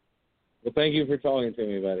 Well, thank you for talking to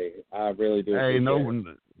me, buddy. I really do. Hey,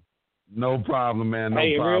 no problem, man.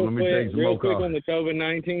 No problem. Let me take some real more quick calls. On the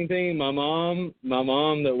COVID-19 thing. My mom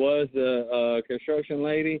that was the construction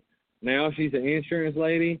lady, now she's an insurance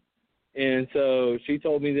lady, and so she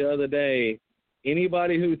told me the other day,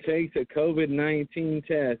 anybody who takes a COVID-19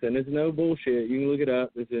 test, and it's no bullshit, you can look it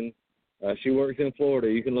up. She works in Florida.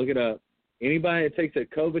 You can look it up. Anybody that takes a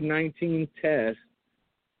COVID-19 test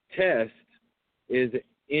is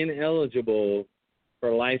ineligible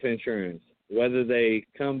for life insurance, whether they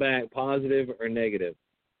come back positive or negative.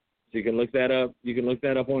 So you can look that up. You can look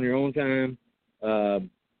that up on your own time.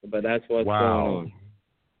 But that's what's going on.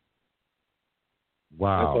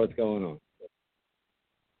 Wow. That's what's going on.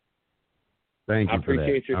 Thank you for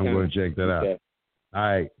that. I'm going to check that out. All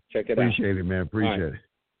right. Check it Appreciate out. it, man. Appreciate it.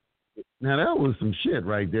 Now, that was some shit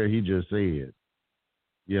right there he just said.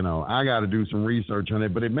 You know, I got to do some research on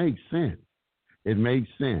it, but it makes sense. It makes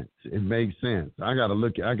sense. I got to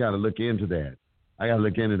look into that.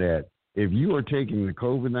 If you are taking the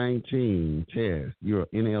COVID-19 test, you're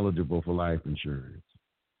ineligible for life insurance.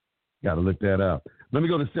 Got to look that up. Let me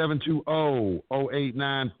go to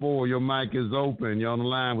 720-0894. Your mic is open. You're on the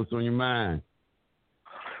line. What's on your mind?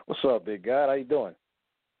 What's up, big guy? How you doing?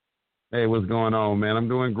 Hey, what's going on, man? I'm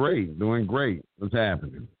doing great. What's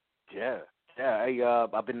happening? Yeah. Hey,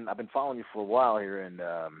 I've been following you for a while here, and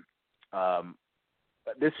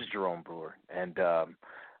this is Jerome Brewer, and I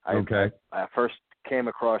first came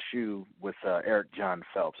across you with Eric John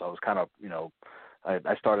Phelps. I was kind of,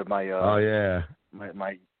 I started my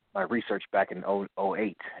my research back in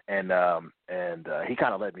 2008, and he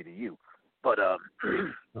kind of led me to you, but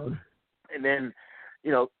and then.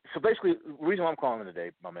 So basically, the reason why I'm calling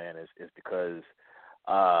today, my man, is because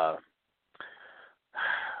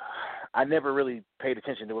I never really paid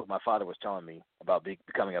attention to what my father was telling me about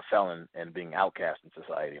becoming a felon and being outcast in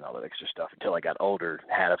society and all that extra stuff until I got older,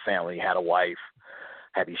 had a family, had a wife,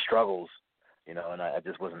 had these struggles, and I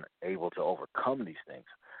just wasn't able to overcome these things.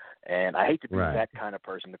 And I hate to be that kind of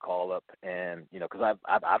person to call up and, because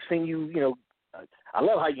I've seen you, I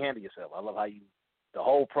love how you handle yourself. I love how you, the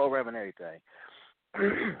whole program and everything.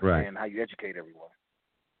 And how you educate everyone.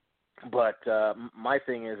 But my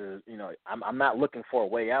thing is I'm not looking for a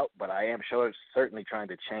way out, but I am certainly trying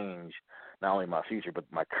to change not only my future, but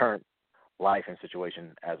my current life and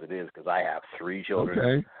situation as it is, because I have 3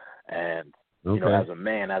 children. And, as a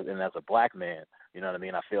man and as a black man, you know what I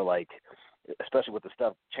mean? I feel like, especially with the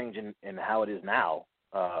stuff changing in how it is now,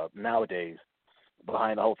 nowadays,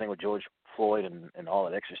 behind the whole thing with George Floyd and all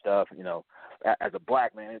that extra stuff, as a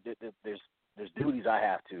black man, there's duties I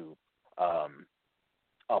have to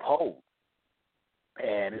uphold,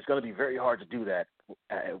 and it's going to be very hard to do that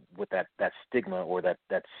with that stigma or that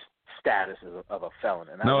status of a felon.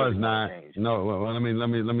 And no, it's not. Change. No, well, let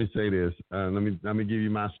me say this. Let me give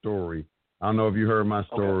you my story. I don't know if you heard my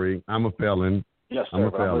story. Okay. I'm a felon. Yes, sir. I'm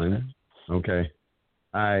a felon. Okay.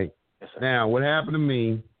 All right. Yes, sir. Now, what happened to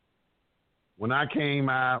me when I came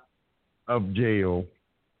out of jail?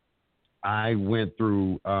 I went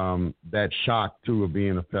through that shock, too, of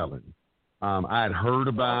being a felon. I had heard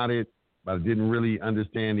about it, but I didn't really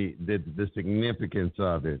understand the significance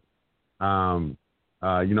of it. Probation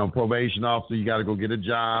officer, you got to go get a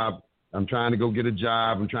job. I'm trying to go get a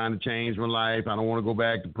job. I'm trying to change my life. I don't want to go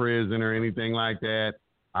back to prison or anything like that.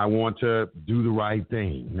 I want to do the right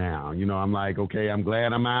thing now. I'm like, okay, I'm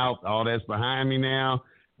glad I'm out. All that's behind me now.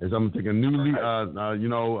 As I'm going to take a new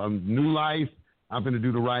life. I'm going to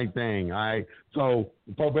do the right thing. All right. So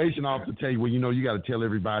the probation officer tell you, well, you got to tell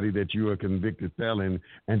everybody that you're a convicted felon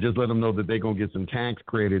and just let them know that they're going to get some tax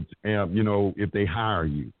credits, if they hire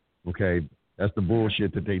you. Okay. That's the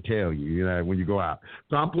bullshit that they tell you, when you go out.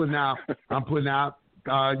 So I'm putting out,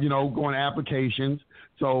 going applications.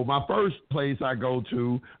 So my first place I go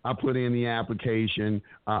to, I put in the application.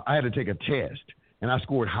 I had to take a test. And I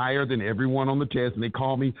scored higher than everyone on the test. And they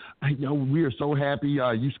called me, we are so happy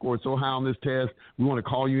you scored so high on this test. We want to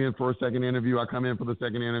call you in for a second interview. I come in for the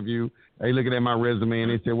second interview. They looking at my resume,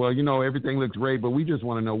 and they said, well, everything looks great, but we just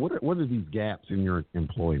want to know, what are these gaps in your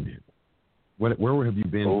employment? Where have you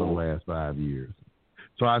been for the last 5 years?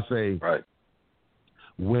 So I say,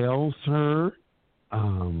 well, sir,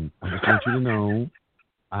 I just want you to know,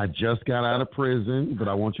 I just got out of prison, but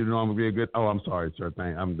I want you to know I'm gonna be a good. Oh, I'm sorry, sir.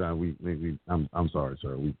 I'm done. I'm sorry,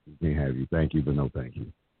 sir. We can't have you. Thank you, but no, thank you.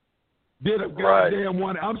 Did a goddamn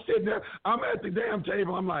one. I'm sitting there. I'm at the damn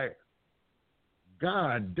table. I'm like,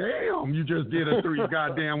 God damn, you just did a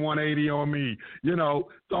goddamn 180 on me,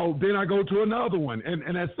 So then I go to another one,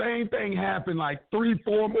 and that same thing happened like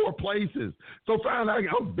 3-4 more places. So finally,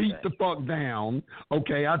 I'm beat the fuck down.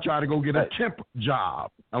 Okay, I try to go get a temp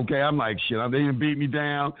job. Okay, I'm like, shit, they didn't beat me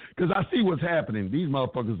down because I see what's happening. These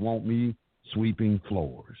motherfuckers want me sweeping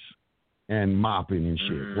floors and mopping and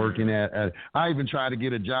shit, working at I even tried to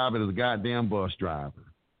get a job as a goddamn bus driver.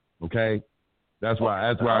 Okay. That's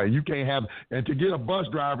why you can't have, and to get a bus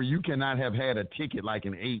driver, you cannot have had a ticket like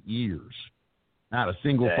in 8 years. Not a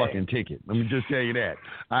single fucking ticket. Let me just tell you that.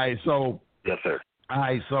 All right, so. Yes, sir. All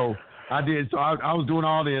right, so I did. So I was doing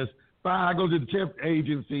all this. Fine, I go to the temp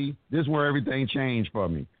agency. This is where everything changed for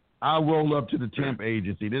me. I roll up to the temp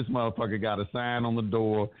agency. This motherfucker got a sign on the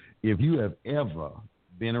door. If you have ever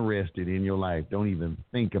been arrested in your life, don't even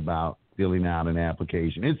think about filling out an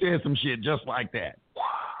application. It says some shit just like that.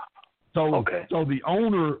 So the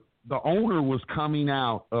owner was coming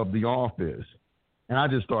out of the office, and I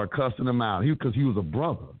just started cussing him out because he was a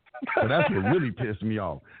brother. So that's what really pissed me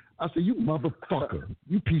off. I said, you motherfucker,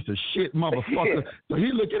 you piece of shit motherfucker. So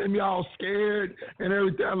he looking at me all scared and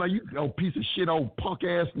everything. I'm like, you old piece of shit, old punk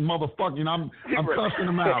ass motherfucker. And I'm cussing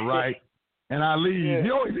him out, right? And I leave. Yeah. You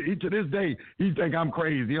know, to this day, he think I'm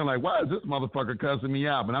crazy. I'm like, why is this motherfucker cussing me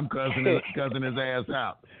out? But I'm cussing his ass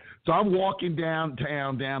out. So I'm walking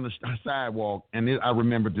downtown, down the sidewalk, and I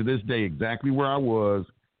remember to this day exactly where I was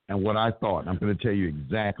and what I thought. I'm going to tell you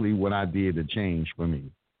exactly what I did to change for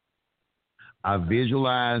me. I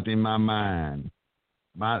visualized in my mind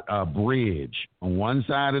my bridge. On one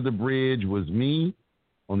side of the bridge was me.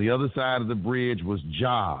 On the other side of the bridge was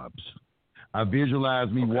jobs. I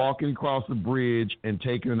visualized me walking across the bridge and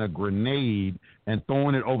taking a grenade and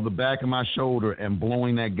throwing it over the back of my shoulder and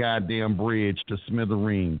blowing that goddamn bridge to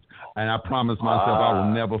smithereens. And I promised myself I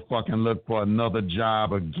will never fucking look for another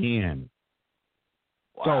job again.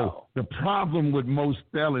 Wow. So the problem with most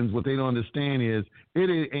felons, what they don't understand is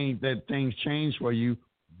it ain't that things change for you.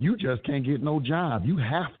 You just can't get no job. You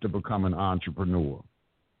have to become an entrepreneur.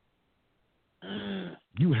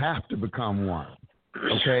 You have to become one.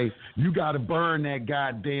 Okay? You got to burn that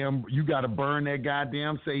goddamn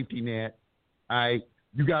safety net. All right?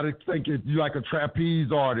 You got to think you're like a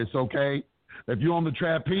trapeze artist, okay? If you're on the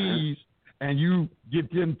trapeze and you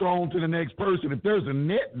get getting thrown to the next person, if there's a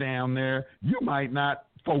net down there, you might not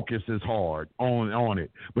focus as hard on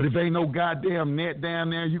it. But if ain't no goddamn net down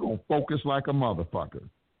there, you're going to focus like a motherfucker.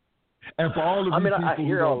 And for all of you people I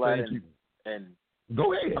hear who all don't that think and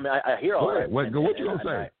go ahead. I mean, I hear all that. What you gonna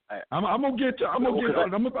say? I'm gonna get to. I'm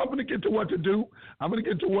gonna get to what to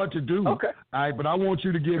do. Okay. All right, but I want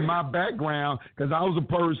you to get my background because I was a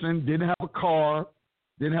person, didn't have a car,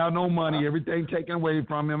 didn't have no money, everything taken away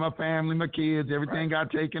from me, my family, my kids, everything got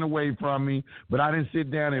taken away from me. But I didn't sit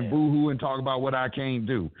down and boo-hoo and talk about what I can't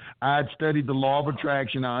do. I had studied the law of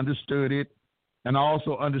attraction. I understood it. And I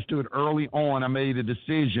also understood early on, I made a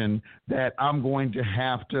decision that I'm going to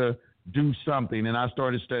have to do something. And I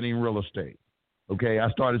started studying real estate. Okay, I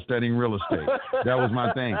started studying real estate. That was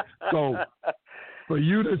my thing. So for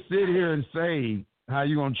you to sit here and say how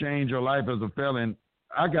you going to change your life as a felon,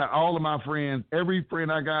 I got all of my friends, every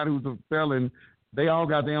friend I got who's a felon, they all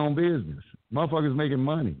got their own business. Motherfuckers making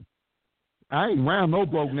money. I ain't around no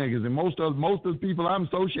broke niggas, and most of the people I'm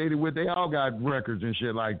associated with, they all got records and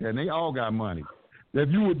shit like that, and they all got money. If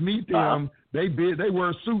you would meet them, they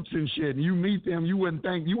wear suits and shit, and you meet them, you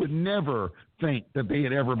would never think that they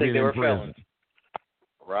had ever been in prison. Felons.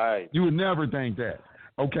 Right. You would never think that.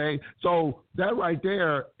 Okay, so that right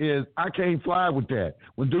there is I can't fly with that.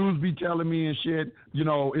 When dudes be telling me and shit, you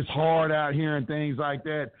know, it's hard out here and things like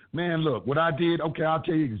that. Man, look, what I did, okay, I'll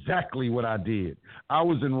tell you exactly what I did. I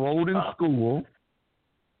was enrolled in school.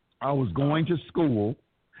 I was going to school,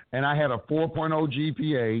 and I had a 4.0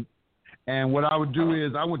 GPA. And what I would do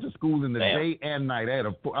is I went to school in the day and night.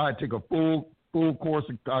 I'd take a full course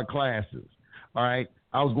of classes. All right,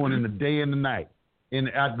 I was going in the day and the night. And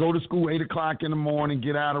I'd go to school 8 o'clock in the morning,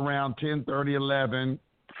 get out around 10:30, 11,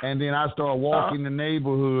 and then I start walking the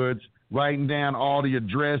neighborhoods, writing down all the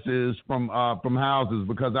addresses from houses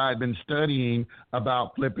because I had been studying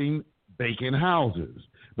about flipping vacant houses.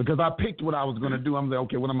 Because I picked what I was going to do. I'm like,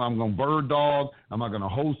 okay, what am I going to bird dog? Am I going to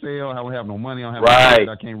wholesale? I don't have no money. I don't have no money.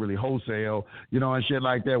 I can't really wholesale, you know, and shit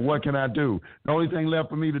like that. What can I do? The only thing left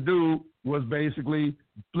for me to do was basically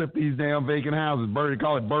flip these damn vacant houses.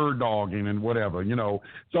 Call it bird dogging and whatever, you know.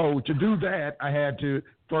 So to do that, I had to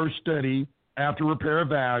first study after repair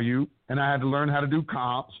value, and I had to learn how to do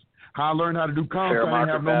comps. How I learned how to do comps, I didn't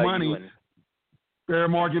have no money. Fair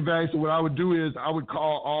market value. So what I would do is I would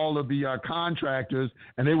call all of the contractors,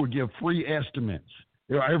 and they would give free estimates.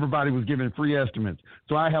 Everybody was giving free estimates.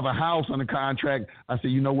 So I have a house on the contract. I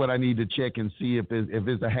said, you know what? I need to check and see if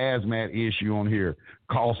it's a hazmat issue on here.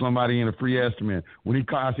 Call somebody in a free estimate. When he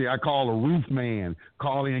called, I call a roof man.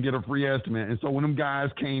 Call in and get a free estimate. And so when them guys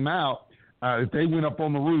came out, if they went up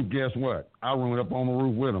on the roof, guess what? I went up on the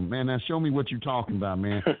roof with them. Man, now show me what you're talking about,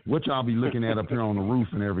 man. What y'all be looking at up here on the roof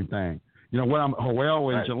and everything. You know,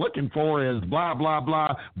 what you're looking for is blah, blah,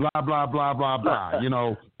 blah, blah, blah, blah, blah, blah. You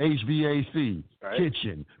know, HVAC,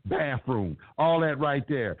 kitchen, bathroom, all that right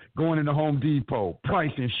there. Going into Home Depot,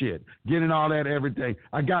 pricing shit, getting all that everything.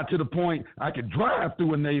 I got to the point I could drive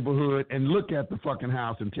through a neighborhood and look at the fucking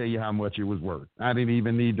house and tell you how much it was worth. I didn't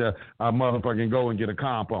even need to motherfucking go and get a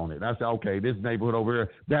comp on it. I said, okay, this neighborhood over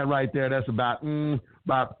here, that right there, that's about and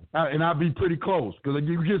I'd be pretty close because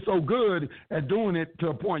you get so good at doing it to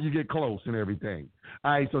a point you get close and everything.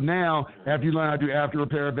 All right, so now after you learn how to do after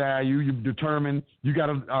repair value, you determine you got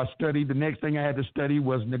to study. The next thing I had to study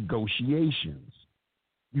was negotiations.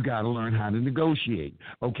 You got to learn how to negotiate,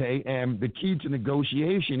 okay? And the key to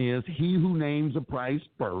negotiation is he who names a price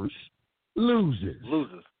first loses.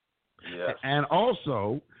 Yes. And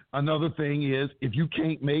also, another thing is if you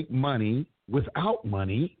can't make money without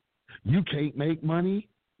money, you can't make money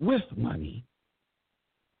with money.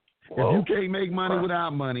 Whoa. If you can't make money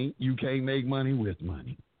without money, you can't make money with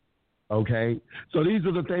money. Okay? So these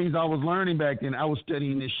are the things I was learning back then. I was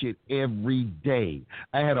studying this shit every day.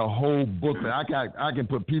 I had a whole booklet. I can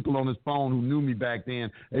put people on this phone who knew me back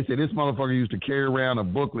then. They said, this motherfucker used to carry around a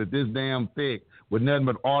booklet this damn thick with nothing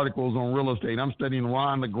but articles on real estate. I'm studying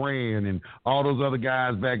Ron LeGrand and all those other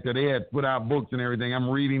guys back there. They had put out books and everything. I'm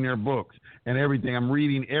reading their books and everything. I'm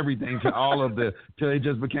reading everything to all of till it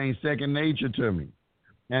just became second nature to me.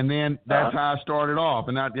 And then that's how I started off.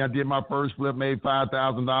 And I did my first flip, made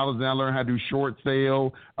 $5,000. Then I learned how to do short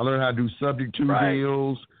sale. I learned how to do subject to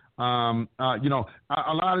deals. A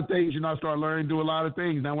lot of things, I started learning to do a lot of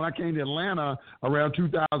things. Now, when I came to Atlanta around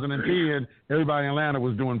 2010, everybody in Atlanta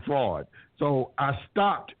was doing fraud. So I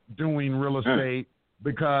stopped doing real estate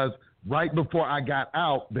because right before I got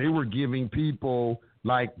out, they were giving people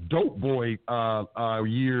like dope boy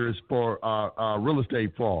years for real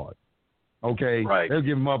estate fraud. Okay, right. They'll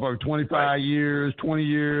give motherfuckers 25 years, 20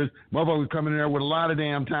 years. Motherfuckers coming in there with a lot of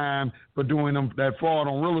damn time for doing that fraud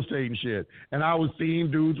on real estate and shit. And I was seeing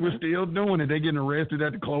dudes were still doing it. They getting arrested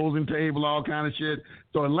at the closing table, all kind of shit.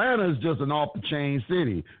 So Atlanta is just an off the chain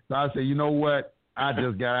city. So I said, you know what? I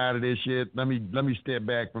just got out of this shit. Let me step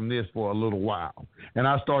back from this for a little while. And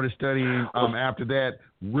I started studying after that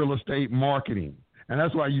real estate marketing. And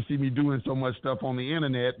that's why you see me doing so much stuff on the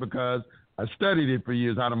internet, because I studied it for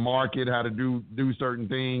years, how to market, how to do certain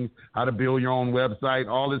things, how to build your own website,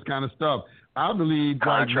 all this kind of stuff. I believe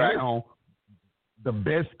right now the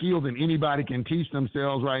best skill that anybody can teach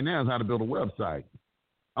themselves right now is how to build a website.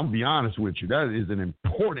 I'm going to be honest with you. That is an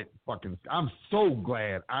important I'm so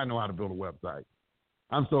glad I know how to build a website.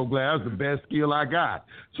 I'm so glad. That's the best skill I got.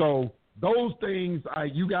 So those things,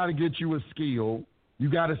 you got to get you a skill. You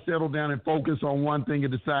got to settle down and focus on one thing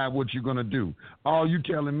and decide what you're going to do. All you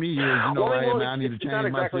telling me is, I need to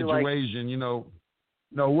change my situation, why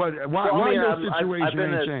your situation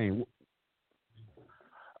ain't changed?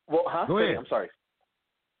 Well, Go ahead. I'm sorry.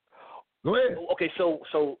 Go ahead. Okay, so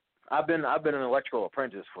I've been an electrical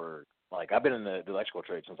apprentice for, I've been in the electrical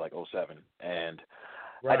trade since 2007, and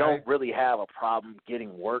I don't really have a problem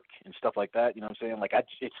getting work and stuff like that, you know what I'm saying?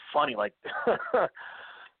 It's funny,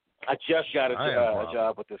 I just got a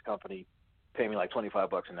job with this company, pay me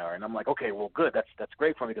 $25 an hour, and I'm like, okay, well, good, that's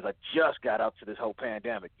great for me because I just got out to this whole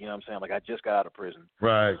pandemic, you know what I'm saying? I just got out of prison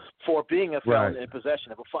for being a felon in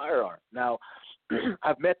possession of a firearm. Now,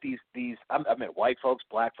 I've met I've met white folks,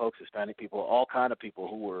 black folks, Hispanic people, all kind of people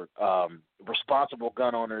who were responsible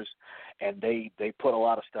gun owners, and they put a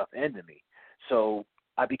lot of stuff into me. So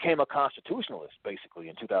I became a constitutionalist basically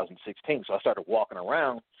in 2016. So I started walking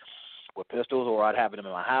around with pistols, or I'd have them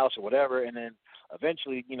in my house or whatever, and then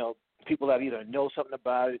eventually, people that either know something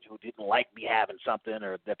about it, who didn't like me having something,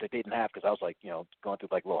 or that they didn't have, because I was going through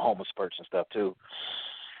little homo spurts and stuff too,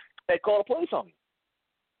 they'd call the police on me.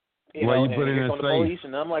 You put it in a safe. Police,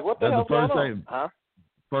 and I'm like, what the hell's going on? Huh?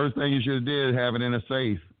 First thing you should have did is have it in a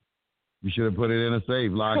safe. You should have put it in a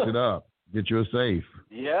safe, locked it up, get you a safe.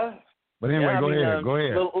 Yeah. But anyway, go ahead. Go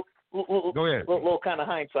ahead. Go ahead. Little kind of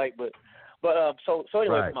hindsight, but so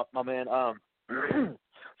anyway, my man.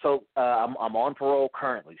 So I'm on parole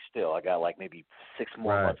currently. Still, I got maybe 6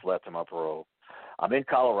 more months left in my parole. I'm in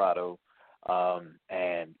Colorado,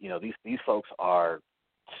 and these folks are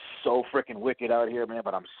so freaking wicked out here, man.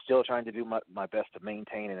 But I'm still trying to do my best to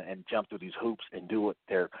maintain and jump through these hoops and do what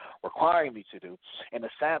they're requiring me to do. And the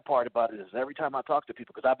sad part about it is every time I talk to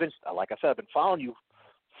people, because I've been following you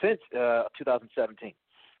since 2017.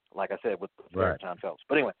 Like I said, with John Phelps.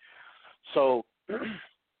 But anyway, so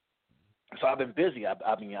I've been busy. I've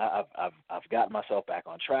gotten myself back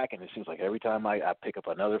on track, and it seems like every time I pick up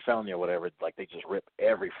another felony or whatever, they just rip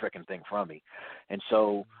every freaking thing from me. And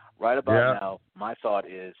so right about now, my thought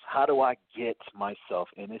is, how do I get myself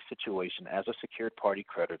in this situation as a secured party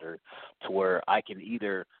creditor to where I can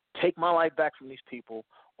either take my life back from these people,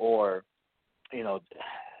 or the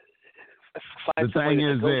thing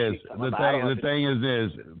is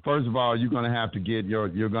this. First of all, you're going to have to get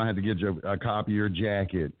a copy of your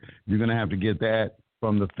jacket. You're going to have to get that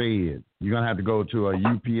from the Fed. You're going to have to go to a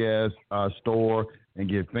UPS store and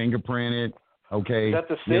get fingerprinted. Okay. Is that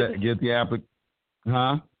the SID? Get the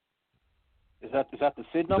Huh? Is that the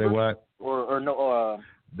SID number? Say what? Or no?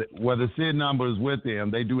 The SID number is with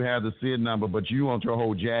them. They do have the SID number, but you want your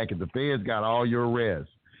whole jacket. The Fed's got all your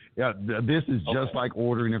arrests. Yeah, this is just like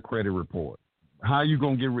ordering a credit report. How you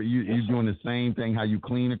gonna get you're doing the same thing? How you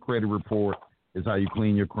clean a credit report is how you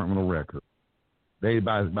clean your criminal record. They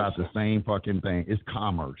about the same fucking thing. It's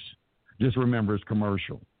commerce. Just remember, it's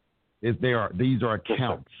commercial. These are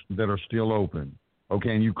accounts that are still open.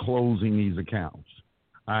 Okay, and you closing these accounts.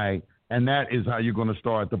 All right, and that is how you're going to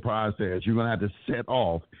start the process. You're going to have to set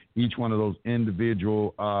off each one of those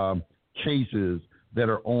individual cases that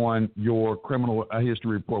are on your criminal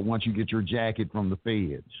history report once you get your jacket from the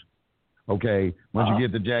feds. Okay, once you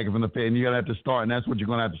get the jacket from the Fed, and you're going to have to start, and that's what you're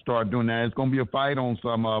going to have to start doing. Now, it's going to be a fight on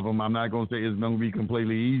some of them. I'm not going to say it's going to be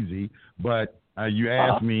completely easy, but you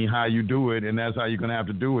asked me how you do it, and that's how you're going to have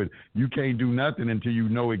to do it. You can't do nothing until you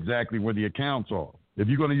know exactly where the accounts are. If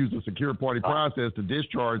you're going to use a secure party process to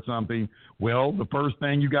discharge something, well, the first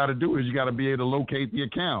thing you got to do is you got to be able to locate the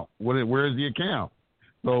account. Where is the account?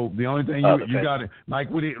 So the only thing you got to, like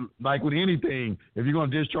with anything, if you're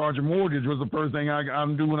going to discharge a mortgage, what's the first thing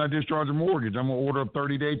I'm doing when I discharge a mortgage? I'm going to order a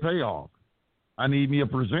 30-day payoff. I need me a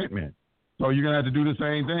presentment. So you're going to have to do the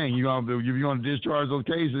same thing. If you're going to discharge those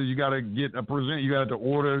cases, you got to get a present. You got to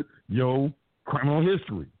order your criminal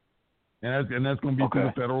history. And that's going to be through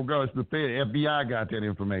the federal government. It's the FBI got that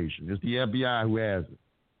information. It's the FBI who has it.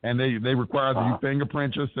 And they require that you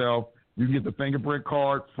fingerprint yourself. You can get the fingerprint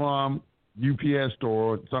card from UPS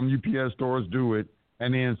store. Some UPS stores do it,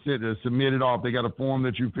 and then submit it off. They got a form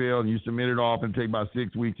that you fill, and you submit it off, and it takes about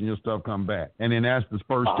 6 weeks, and your stuff come back. And then that's the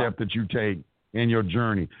first step that you take in your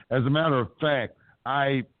journey. As a matter of fact,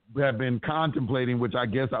 I have been contemplating, which I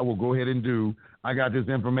guess I will go ahead and do. I got this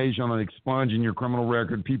information on expunging your criminal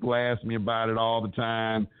record. People ask me about it all the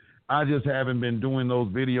time. I just haven't been doing those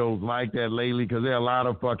videos like that lately because they're a lot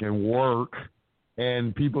of fucking work.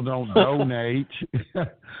 And people don't donate. It's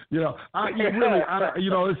like, and it's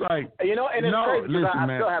crazy because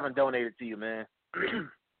I still haven't donated to you, man.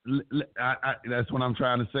 That's what I'm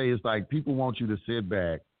trying to say. It's like people want you to sit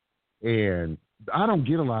back, and I don't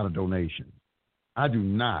get a lot of donations. I do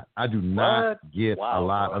not get a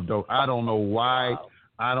lot of donations. I don't know why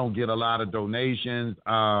I don't get a lot of donations.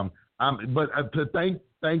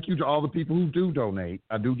 Thank you to all the people who do donate.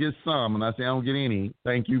 I do get some, and I say I don't get any.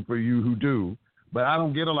 Thank you for you who do. But I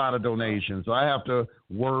don't get a lot of donations, so I have to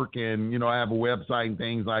work, and I have a website and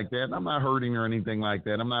things like that. And I'm not hurting or anything like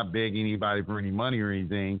that. I'm not begging anybody for any money or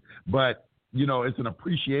anything. But it's an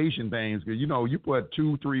appreciation thing because you put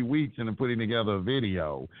 2-3 weeks into putting together a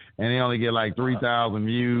video, and they only get like 3,000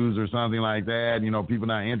 views or something like that. People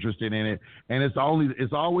not interested in it, and it's always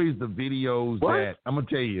the videos that I'm gonna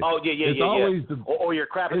tell you. Oh yeah. Always or your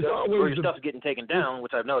crap, or your stuff's getting taken down,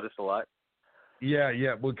 which I've noticed a lot.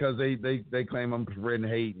 Yeah, because they claim I'm spreading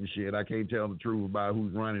hate and shit. I can't tell the truth about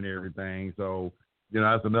who's running everything. So,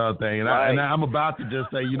 that's another thing. And, I'm about to just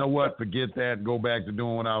say, you know what, forget that and go back to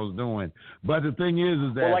doing what I was doing. But the thing is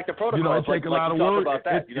that, like the protocols, it takes a lot of work. About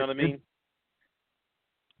that, you know what I mean?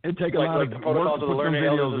 It takes a lot of the work protocols to of the put some learning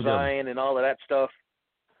videos design and all of that stuff.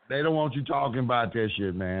 They don't want you talking about that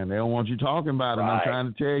shit, man. They don't want you talking about it. I'm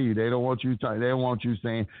trying to tell you, they don't want you. They don't want you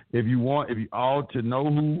saying if you all to know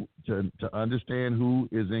who to understand who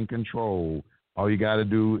is in control. All you got to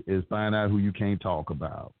do is find out who you can't talk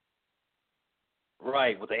about.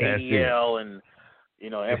 Right, with the ADL and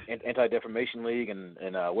Anti-Defamation League and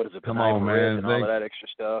what is it? Come on, man, and all of that extra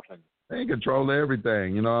stuff and. They control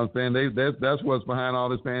everything. You know what I'm saying? That's what's behind all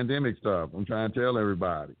this pandemic stuff. I'm trying to tell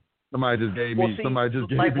everybody. Somebody just gave me. Somebody just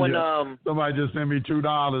sent me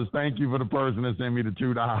 $2. Thank you for the person that sent me the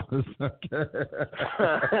 $2.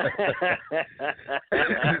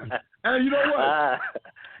 And you know what?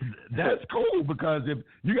 That's cool because if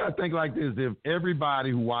you got to think like this, if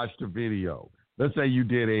everybody who watched the video, let's say you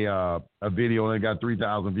did a video and it got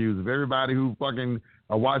 3,000 views, if everybody who fucking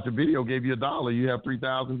watched the video gave you $1, you have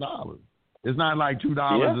 $3,000. It's not like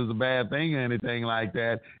 $2 is a bad thing or anything like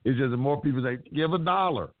that. It's just that more people say, give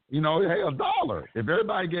 $1. Hey, $1. If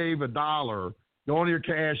everybody gave $1, go on your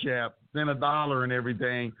Cash App, send $1 and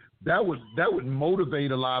everything, that would motivate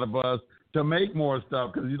a lot of us to make more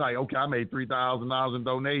stuff because you're like, okay, I made $3,000 in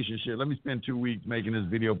donation. Shit, let me spend 2 weeks making this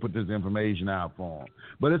video, put this information out for them.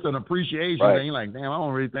 But it's an appreciation thing. You're like, damn, I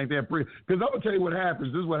don't really think they're because I'm going to tell you what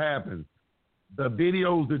happens. This is what happens. The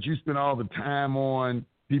videos that you spend all the time on,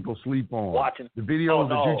 people sleep on. Watching. The videos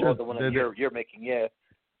the one that you're making, Yeah,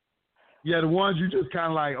 the ones you just kind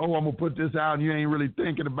of like, I'm going to put this out and you ain't really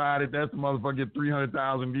thinking about it. That's the motherfucker get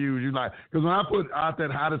 300,000 views. You're like, because when I put out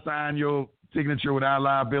that how to sign your signature without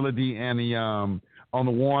liability and the on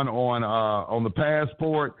the one on the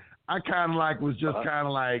passport, I kind of like was just kind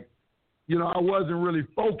of like, I wasn't really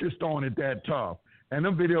focused on it that tough. and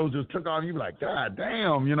them videos just took off. You be like, God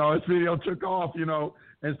damn, this video took off,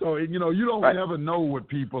 And so, you don't ever know what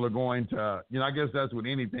people are going to, I guess that's with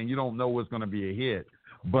anything. You don't know what's going to be a hit.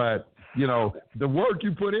 But, the work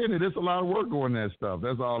you put in it's a lot of work going that stuff.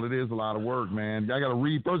 That's all it is, a lot of work, man. I got to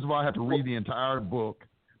read. First of all, I have to read the entire book.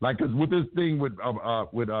 Like, because with this thing with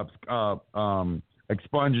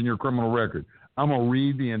expunging your criminal record, I'm going to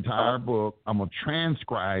read the entire book. I'm going to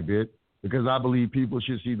transcribe it because I believe people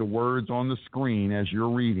should see the words on the screen as you're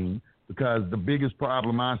reading, because the biggest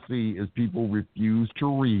problem I see is people refuse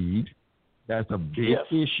to read. That's a big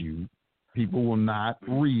issue. People will not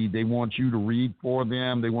read. They want you to read for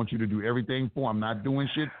them. They want you to do everything for them. I'm not doing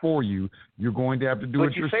shit for you. You're going to have to do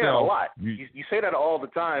it yourself. But you say that a lot. You say that all the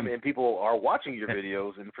time, and people are watching your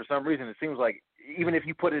videos, and for some reason it seems like even if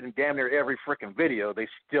you put it in damn near every freaking video, they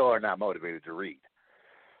still are not motivated to read.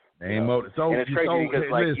 They ain't so, and it's crazy because,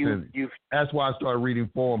 like, listen, that's why I started reading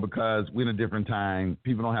for them, because we're in a different time.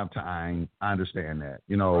 People don't have time. I understand that.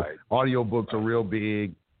 Audio books are real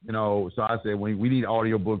big. So I said we need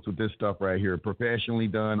audio books with this stuff right here, professionally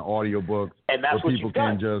done audio books, and that's what you've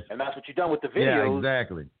done. And that's what you've done with the videos. Yeah,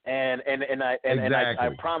 exactly. And I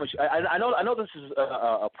promise you, I know this is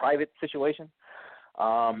a private situation,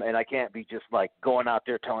 and I can't be just like going out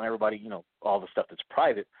there telling everybody all the stuff that's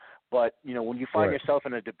private. But, when you find yourself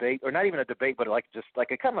in a debate, or not even a debate, but just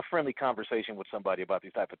like a kind of friendly conversation with somebody about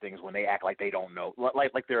these type of things, when they act like they don't know,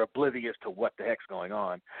 like they're oblivious to what the heck's going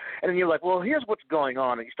on. And then you're like, well, here's what's going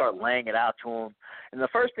on, and you start laying it out to them. And the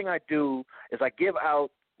first thing I do is I give out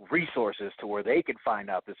resources to where they can find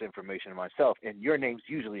out this information myself, and your name's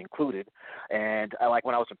usually included. And like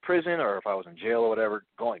when I was in prison, or if I was in jail or whatever,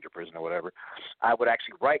 going to prison or whatever, I would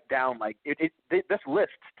actually write down this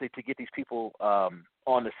list to get these people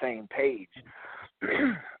on the same page.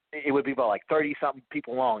 It would be about like 30-something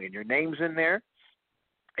people long, and your name's in there.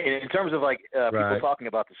 And in terms of people talking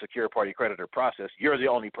about the secure party creditor process, you're the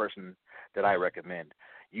only person that I recommend.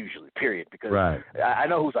 Usually, period, because I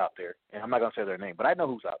know who's out there, and I'm not going to say their name, but I know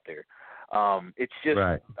who's out there. It's just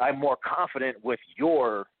I'm more confident with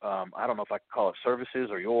your, I don't know if I could call it services,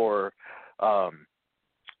 or your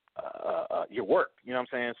work. You know what I'm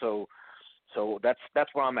saying? So that's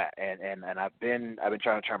where I'm at, and I've been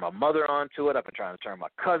trying to turn my mother onto it. I've been trying to turn my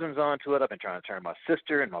cousins onto it. I've been trying to turn my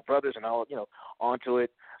sister and my brothers and all onto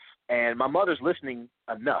it. And my mother's listening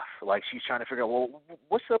enough. Like, she's trying to figure out, well,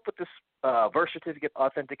 what's up with this birth certificate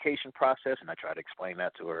authentication process? And I try to explain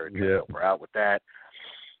that to her and try to help her out with that.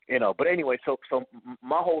 But anyway, so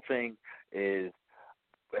my whole thing is,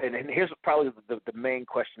 and here's probably the main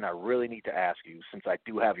question I really need to ask you, since I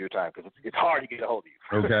do have your time, because it's hard to get a hold of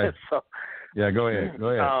you. Okay. Go ahead.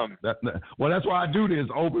 Well, that's why I do this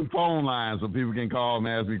open phone line, so people can call and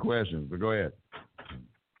ask me questions. But go ahead.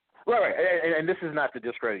 Right. And this is not to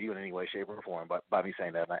discredit you in any way, shape, or form, but by me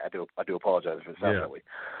saying that, and I do apologize if it sounds that way.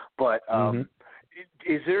 But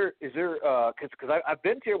is there because I've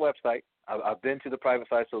been to your website, I've been to the private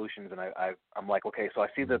side solutions, and I'm like, okay, so I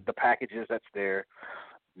see the packages that's there.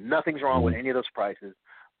 Nothing's wrong with any of those prices.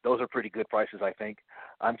 Those are pretty good prices, I think.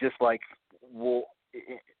 I'm just like, well,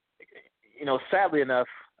 sadly enough,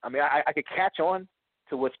 I mean, I could catch on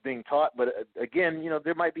to what's being taught, but again,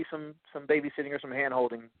 there might be some babysitting or some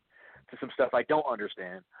hand-holding to some stuff I don't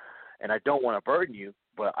understand, and I don't want to burden you,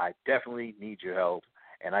 but I definitely need your help,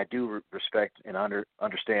 and I do respect and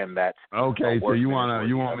understand that. Okay, so you want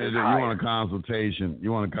a consultation?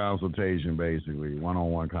 You want a consultation, basically,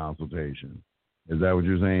 one-on-one consultation? Is that what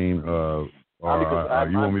you're saying? Or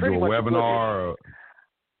you want me to do a webinar?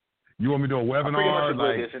 You want me to do a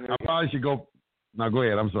webinar? I probably should go. No, go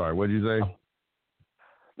ahead. I'm sorry. What did you say?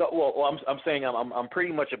 No, well, I'm saying I'm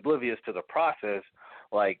pretty much oblivious to the process.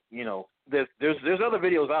 Like, there's other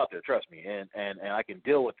videos out there, trust me, and I can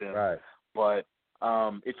deal with them. Right. But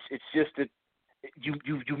it's just that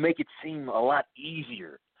you make it seem a lot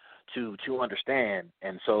easier to understand,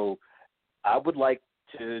 and so I would like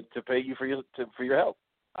to pay you for your help.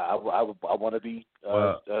 I want to be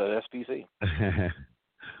SPC.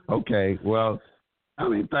 Okay. Well, I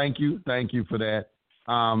mean, thank you for that.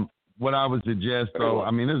 What I would suggest, though, I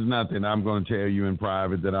mean, there's nothing I'm going to tell you in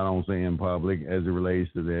private that I don't say in public as it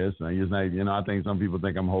relates to this. I think some people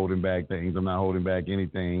think I'm holding back things. I'm not holding back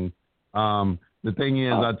anything. The thing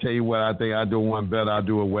is, I tell you what, I think I do one better. I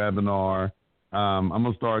do a webinar. I'm going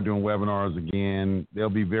to start doing webinars again. They'll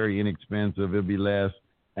be very inexpensive. It'll be less.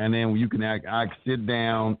 And then I sit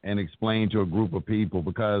down and explain to a group of people,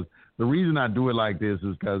 because the reason I do it like this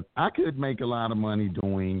is because I could make a lot of money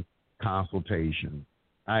doing consultation.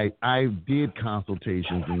 I did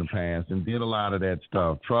consultations in the past and did a lot of that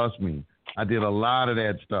stuff. Trust me, I did a lot of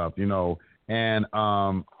that stuff, and,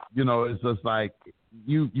 it's just like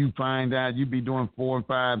you find out you be doing 4 or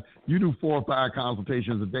 5. You do 4 or 5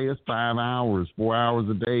 consultations a day. It's 5 hours, 4 hours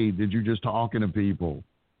a day that you're just talking to people.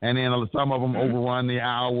 And then some of them overrun the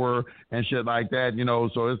hour and shit like that,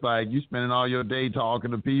 So it's like you spending all your day talking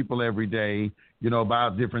to people every day,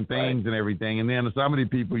 about different things and everything. And then some of the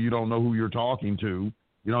people you don't know who you're talking to.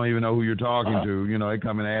 You don't even know who you're talking to. They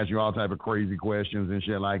come and ask you all type of crazy questions and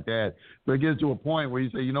shit like that. So it gets to a point where you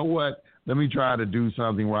say, you know what? Let me try to do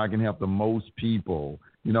something where I can help the most people.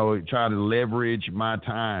 Try to leverage my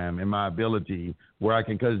time and my ability where I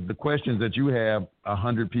can, because the questions that you have,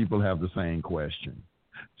 100 people have the same question.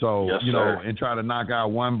 So, and try to knock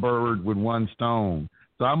out one bird with one stone.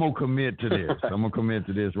 So I'm going to commit to this. I'm going to commit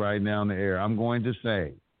to this right now in the air. I'm going to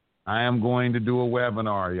say, I am going to do a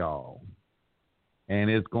webinar, y'all. And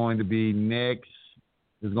it's going to be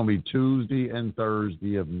it's going to be Tuesday and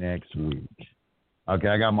Thursday of next week. Okay,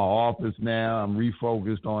 I got my office now. I'm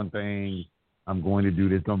refocused on things. I'm going to do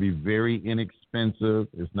this. It's going to be very inexpensive.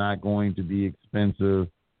 It's not going to be expensive.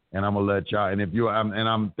 And I'm gonna let y'all. And if you, what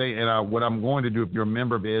I'm going to do, if you're a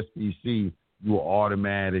member of SBC, you will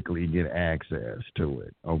automatically get access to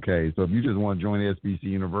it. Okay. So if you just want to join SBC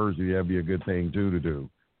University, that'd be a good thing too to do.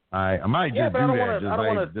 I might just do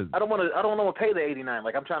that. I don't want to pay the $89.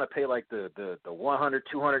 Like I'm trying to pay like the 100,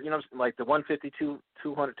 200. Like the 150, 200,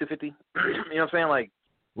 250. You know what I'm saying? Like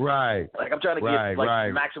right. Like I'm trying to get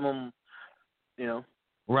maximum.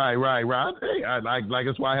 Right. Like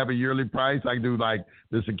that's why I have a yearly price. I can do like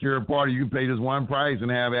the secure party. You can pay just one price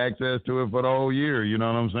and have access to it for the whole year. You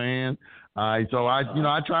know what I'm saying? So I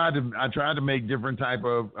tried to make different type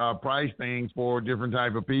of price things for different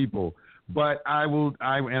type of people. But I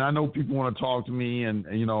know people want to talk to me and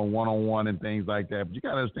one-on-one and things like that. But you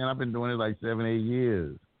gotta understand, I've been doing it like 7-8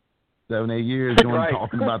 years. 7-8 years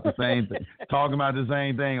talking about the same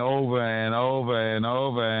thing, over and over and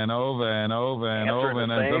over and over and over and over,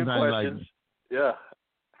 and then sometimes you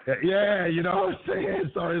know what I'm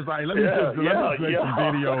saying. So it's like let me make some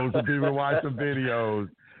videos so people watch some videos.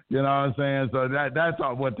 You know what I'm saying? So that's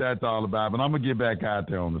what that's all about. But I'm gonna get back out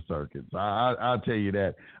there on the circuits. I'll tell you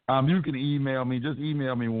that. You can email me. Just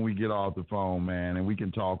email me when we get off the phone, man, and we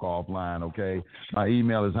can talk offline. Okay. My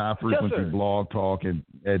email is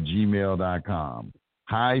highfrequencyblogtalk@gmail.com.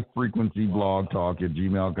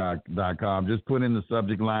 highfrequencyblogtalk@gmail.com. Just put in the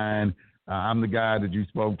subject line. I'm the guy that you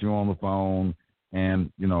spoke to on the phone,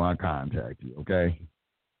 and I contact you. Okay.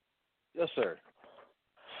 Yes, sir.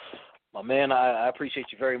 My man, I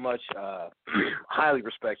appreciate you very much. Highly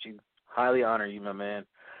respect you. Highly honor you, my man.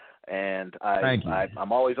 And Thank you.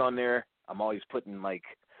 I'm always on there. I'm always putting like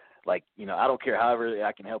I don't care however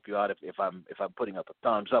I can help you out. If I'm putting up a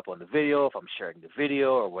thumbs up on the video, if I'm sharing the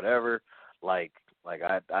video or whatever, I'm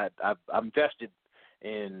vested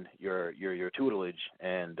in your tutelage,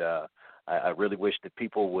 and I really wish that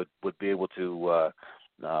people would be able to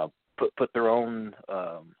put their own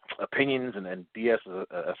opinions and BS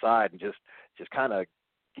aside and just kind of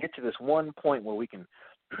get to this one point where we can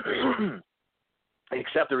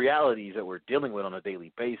accept the realities that we're dealing with on a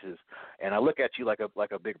daily basis. And I look at you like a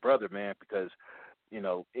big brother, man, because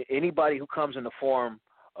anybody who comes in the form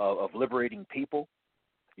of liberating people,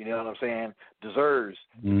 you know what I'm saying, deserves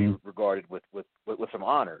to be regarded with some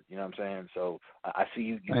honor. You know what I'm saying? So I see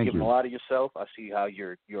you've given a lot of yourself. I see how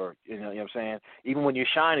you're you know what I'm saying. Even when you're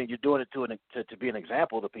shining, you're doing it to be an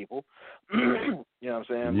example to people. You know what I'm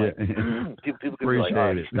saying? Yeah. Like, people can be like,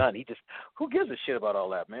 oh, he's done. He just, who gives a shit about all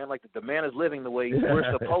that, man? Like the man is living the way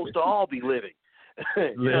we're supposed to all be living.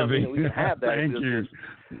 You know what I mean? We can have that. Thank you.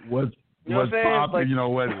 What's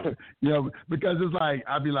popular, because it's like,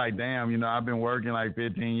 I'd be like, damn, I've been working like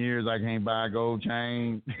 15 years. I can't buy a gold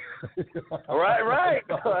chain. Right.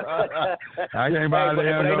 I can't buy a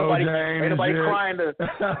damn gold chain. Ain't nobody crying to.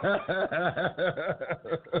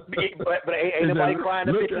 but ain't nobody crying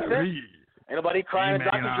to 50 Cent. Ain't nobody crying to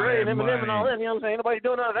Dr. Dre and Eminem and all that. You know what I'm saying? Ain't nobody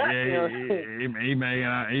doing none of that.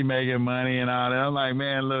 He making money and all that. I'm like,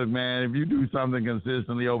 man, look, man, if you do something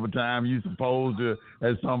consistently over time, you're supposed to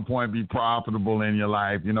at some point be profitable in your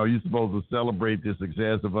life. You're supposed to celebrate the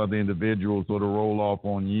success of other individuals so to roll off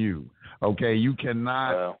on you. Okay, you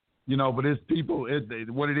cannot. But it's people.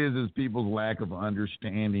 What it is people's lack of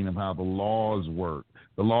understanding of how the laws work.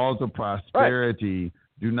 The laws of prosperity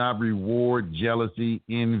do not reward jealousy,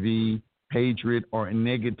 envy, hatred, or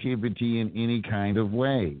negativity in any kind of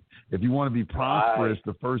way. If you want to be prosperous,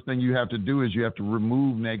 the first thing you have to do is you have to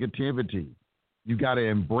remove negativity. You got to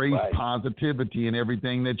embrace positivity in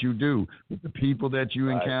everything that you do. With the people that you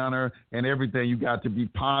encounter and everything, you got to be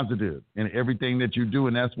positive in everything that you do,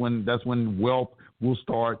 and that's when wealth will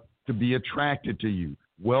start to be attracted to you.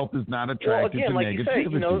 Wealth is not attracted again, to like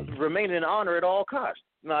negativity. you say, remain in honor at all costs.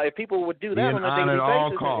 Now, if people would do that on a daily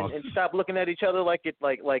basis and stop looking at each other like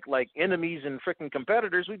enemies and freaking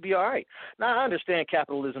competitors, we'd be all right. Now, I understand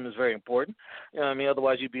capitalism is very important. You know what I mean?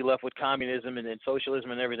 Otherwise, you'd be left with communism and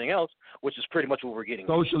socialism and everything else, which is pretty much what we're getting.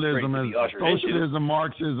 Socialism,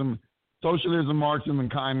 Marxism,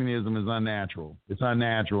 and communism is unnatural. It's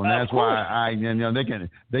unnatural, and that's why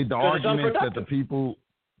the arguments that the people.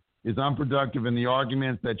 Is unproductive, and the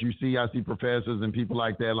arguments that you see, I see professors and people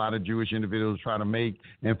like that, a lot of Jewish individuals try to make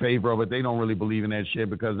in favor of it. They don't really believe in that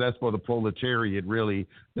shit because that's for the proletariat, really,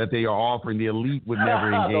 that they are offering. The elite would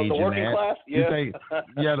never engage in that. Class?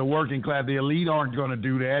 Yeah. The working class. The elite aren't going to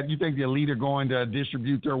do that. You think the elite are going to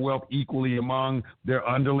distribute their wealth equally among their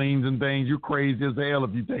underlings and things? You're crazy as hell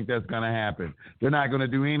if you think that's going to happen. They're not going to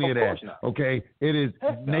do any of that. Not. Okay? It is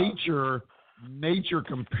nature. Nature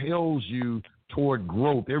compels you toward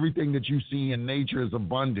growth. Everything that you see in nature is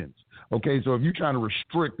abundance. Okay, so if you're trying to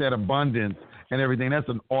restrict that abundance and everything, that's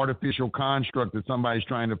an artificial construct that somebody's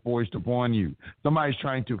trying to foist upon you. Somebody's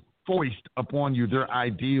trying to foist upon you their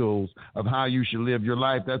ideals of how you should live your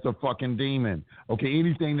life. That's a fucking demon. Okay,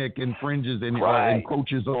 anything that infringes and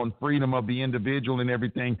encroaches on freedom of the individual and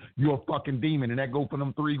everything, you're a fucking demon. And that go for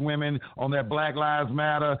them 3 women on that Black Lives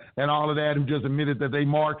Matter and all of that who just admitted that they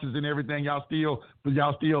Marxists and everything. Y'all still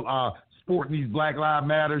sporting these Black Lives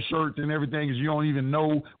Matter shirts and everything because you don't even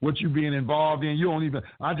know what you're being involved in.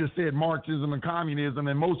 I just said Marxism and communism,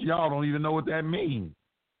 and most of y'all don't even know what that means.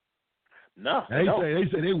 No, they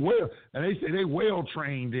say they well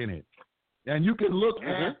trained in it. And you can look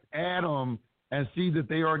at Adam and see that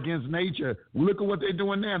they are against nature. Look at what they're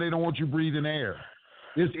doing now. They don't want you breathing air.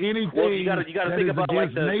 It's anything. Well, you got to think about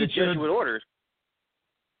like the Jesuit orders.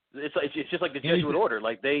 It's just like the Jesuit order.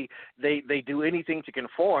 Like they do anything to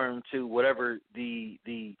conform to whatever the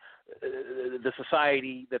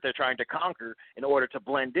society that they're trying to conquer in order to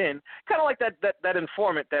blend in. Kind of like that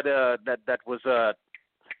informant that was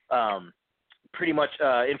pretty much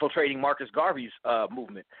infiltrating Marcus Garvey's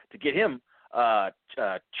movement to get him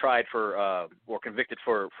tried for or convicted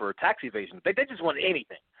for tax evasion. They just want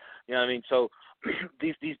anything. You know what I mean? So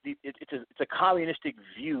it's a communistic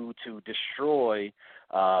view to destroy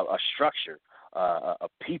a structure, a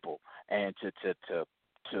people, and to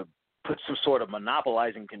put some sort of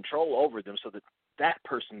monopolizing control over them so that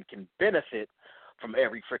person can benefit from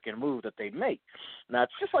every freaking move that they make. Now,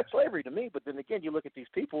 it's just like slavery to me, but then again, you look at these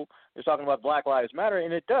people, they're talking about Black Lives Matter,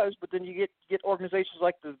 and it does, but then you get organizations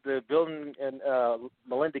like the Bill and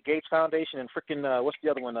Melinda Gates Foundation and freaking, what's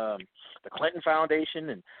the other one, the Clinton Foundation,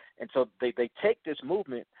 and so they take this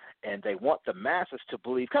movement, and they want the masses to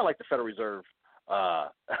believe, kind of like the Federal Reserve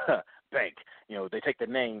Bank. You know, they take the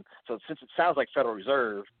name, so since it sounds like Federal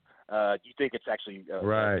Reserve, you think it's actually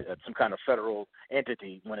some kind of federal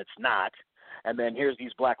entity when it's not. And then here's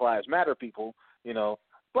these Black Lives Matter people, you know,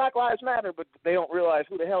 Black Lives Matter, but they don't realize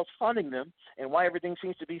who the hell's funding them and why everything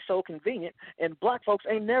seems to be so convenient. And black folks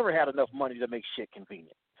ain't never had enough money to make shit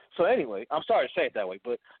convenient. So anyway, I'm sorry to say it that way,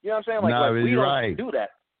 but you know what I'm saying? Like we don't do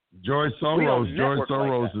that. George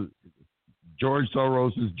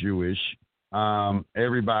Soros is Jewish.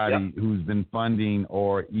 Everybody who's been funding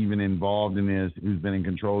or even involved in this, who's been in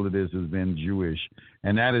control of this, has been Jewish.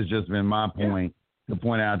 And that has just been my point. To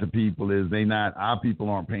point out to people is our people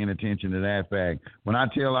aren't paying attention to that fact. When I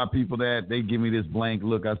tell our people that, they give me this blank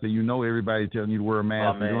look. I say, everybody telling you to wear a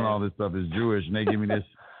mask and doing all this stuff is Jewish, and they give me this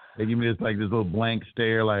like this little blank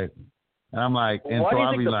stare, like, and I'm like, and so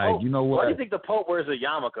I'll be like, you know what? Why do you think the Pope wears a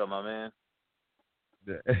yarmulke, my man?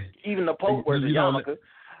 Even the Pope wears a yarmulke.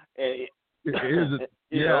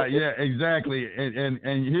 Exactly.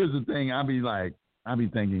 And here's the thing, I be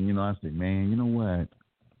thinking, I say, man, you know what?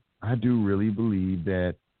 I do really believe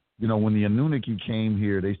that, when the Anunnaki came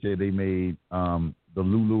here, they said they made the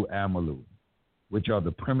Lulu Amalu, which are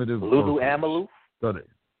the primitive Lulu Amalu? So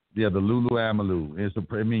the Lulu Amalu. It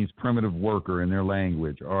means primitive worker in their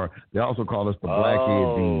language. Or they also call us the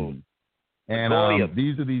blackhead being. And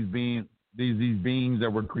these are these beings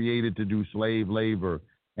that were created to do slave labor.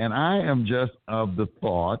 And I am just of the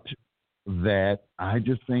thought that I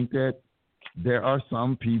just think that there are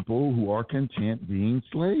some people who are content being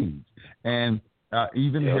slaves. And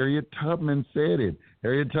even Harriet Tubman said it.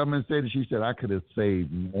 Harriet Tubman said it. She said, I could have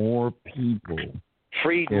saved more people.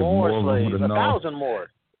 Freed more slaves, 1,000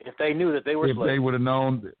 more, if they knew that they were slaves. If they would have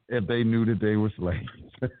known, if they knew that they were slaves.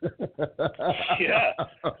 Yeah.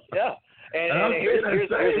 And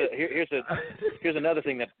here's another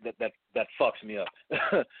thing that fucks me up.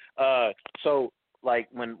 So, like,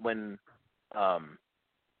 when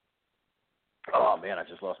oh man, I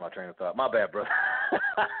just lost my train of thought. My bad, bro.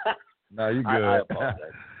 No, you good. I apologize.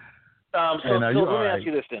 So let me ask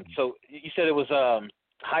you this then. So you said it was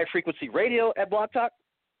high frequency radio at Blog Talk?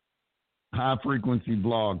 High frequency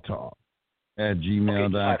blog talk at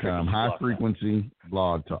gmail.com. High frequency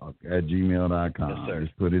blog talk at gmail.com. Yes, sir.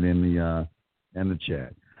 Just put it in the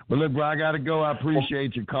chat. But look, bro, I got to go. I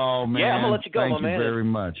appreciate your call, man. Yeah, I'm going to let you go, Thank my man. you very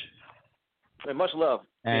much. And much love.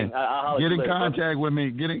 And I'll get in later, contact with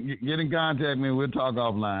me. Get in contact with me. We'll talk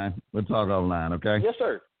offline. Okay? Yes,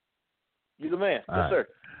 sir. You the man. All yes, right. sir.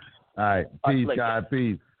 All right. Peace, God.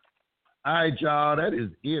 Peace. All right, y'all. That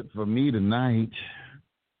is it for me tonight.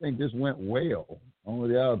 I think this went well. On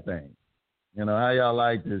with the other thing. You know, how y'all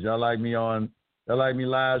like this? Y'all like me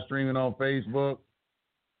live streaming on Facebook?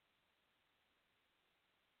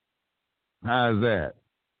 How's that?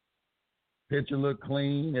 Picture look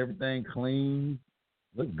clean, everything clean,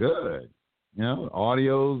 look good. You know,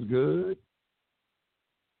 audio's good.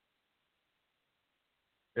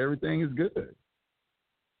 Everything is good.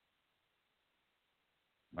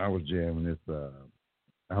 I was jamming this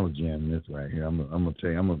right here. I'm gonna tell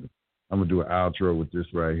you, I'm gonna do an outro with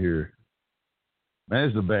this right here. Man,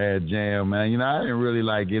 it's a bad jam, man. You know, I didn't really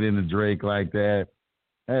like get into Drake like that.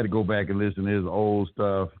 I had to go back and listen to his old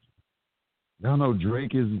stuff. Y'all know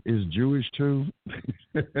Drake is Jewish too.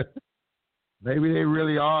 Maybe they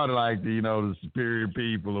really are like the superior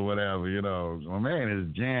people or whatever. My man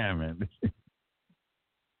is jamming.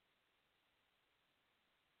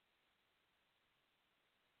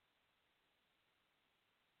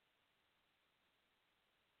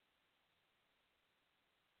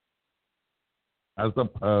 I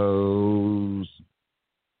suppose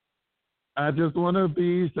I just want to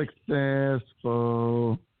be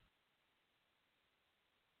successful.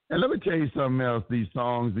 And let me tell you something else. These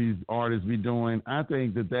songs, these artists be doing, I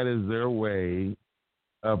think that is their way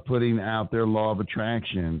of putting out their law of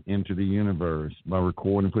attraction into the universe by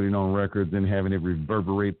recording, putting on records, and having it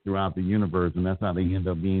reverberate throughout the universe. And that's how they end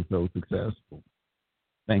up being so successful.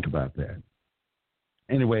 Think about that.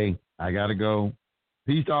 Anyway, I got to go.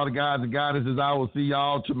 Peace to all the gods and goddesses. I will see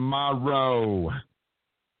y'all tomorrow.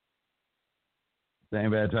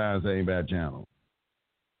 Same bad time, same bad channel.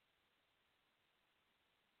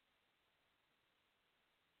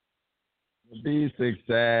 Be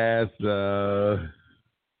successful.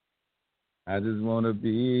 I just want to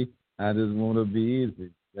be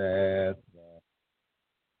successful.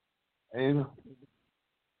 And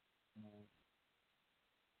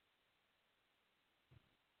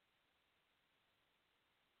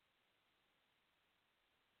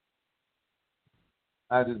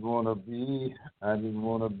I just want to be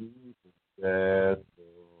successful.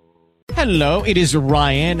 Hello, it is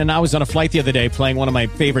Ryan, and I was on a flight the other day playing one of my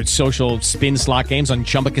favorite social spin slot games on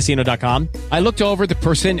ChumbaCasino.com. I looked over at the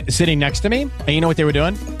person sitting next to me, and you know what they were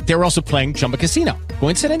doing? They were also playing Chumba Casino.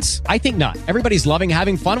 Coincidence? I think not. Everybody's loving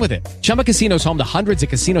having fun with it. Chumba Casino is home to hundreds of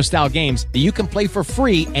casino-style games that you can play for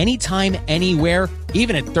free anytime, anywhere,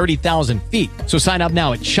 even at 30,000 feet. So sign up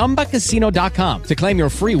now at ChumbaCasino.com to claim your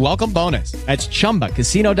free welcome bonus. That's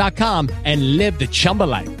ChumbaCasino.com and live the Chumba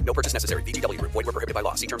life. No purchase necessary. VGW. Void where prohibited by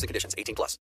law. See terms and conditions. 18+.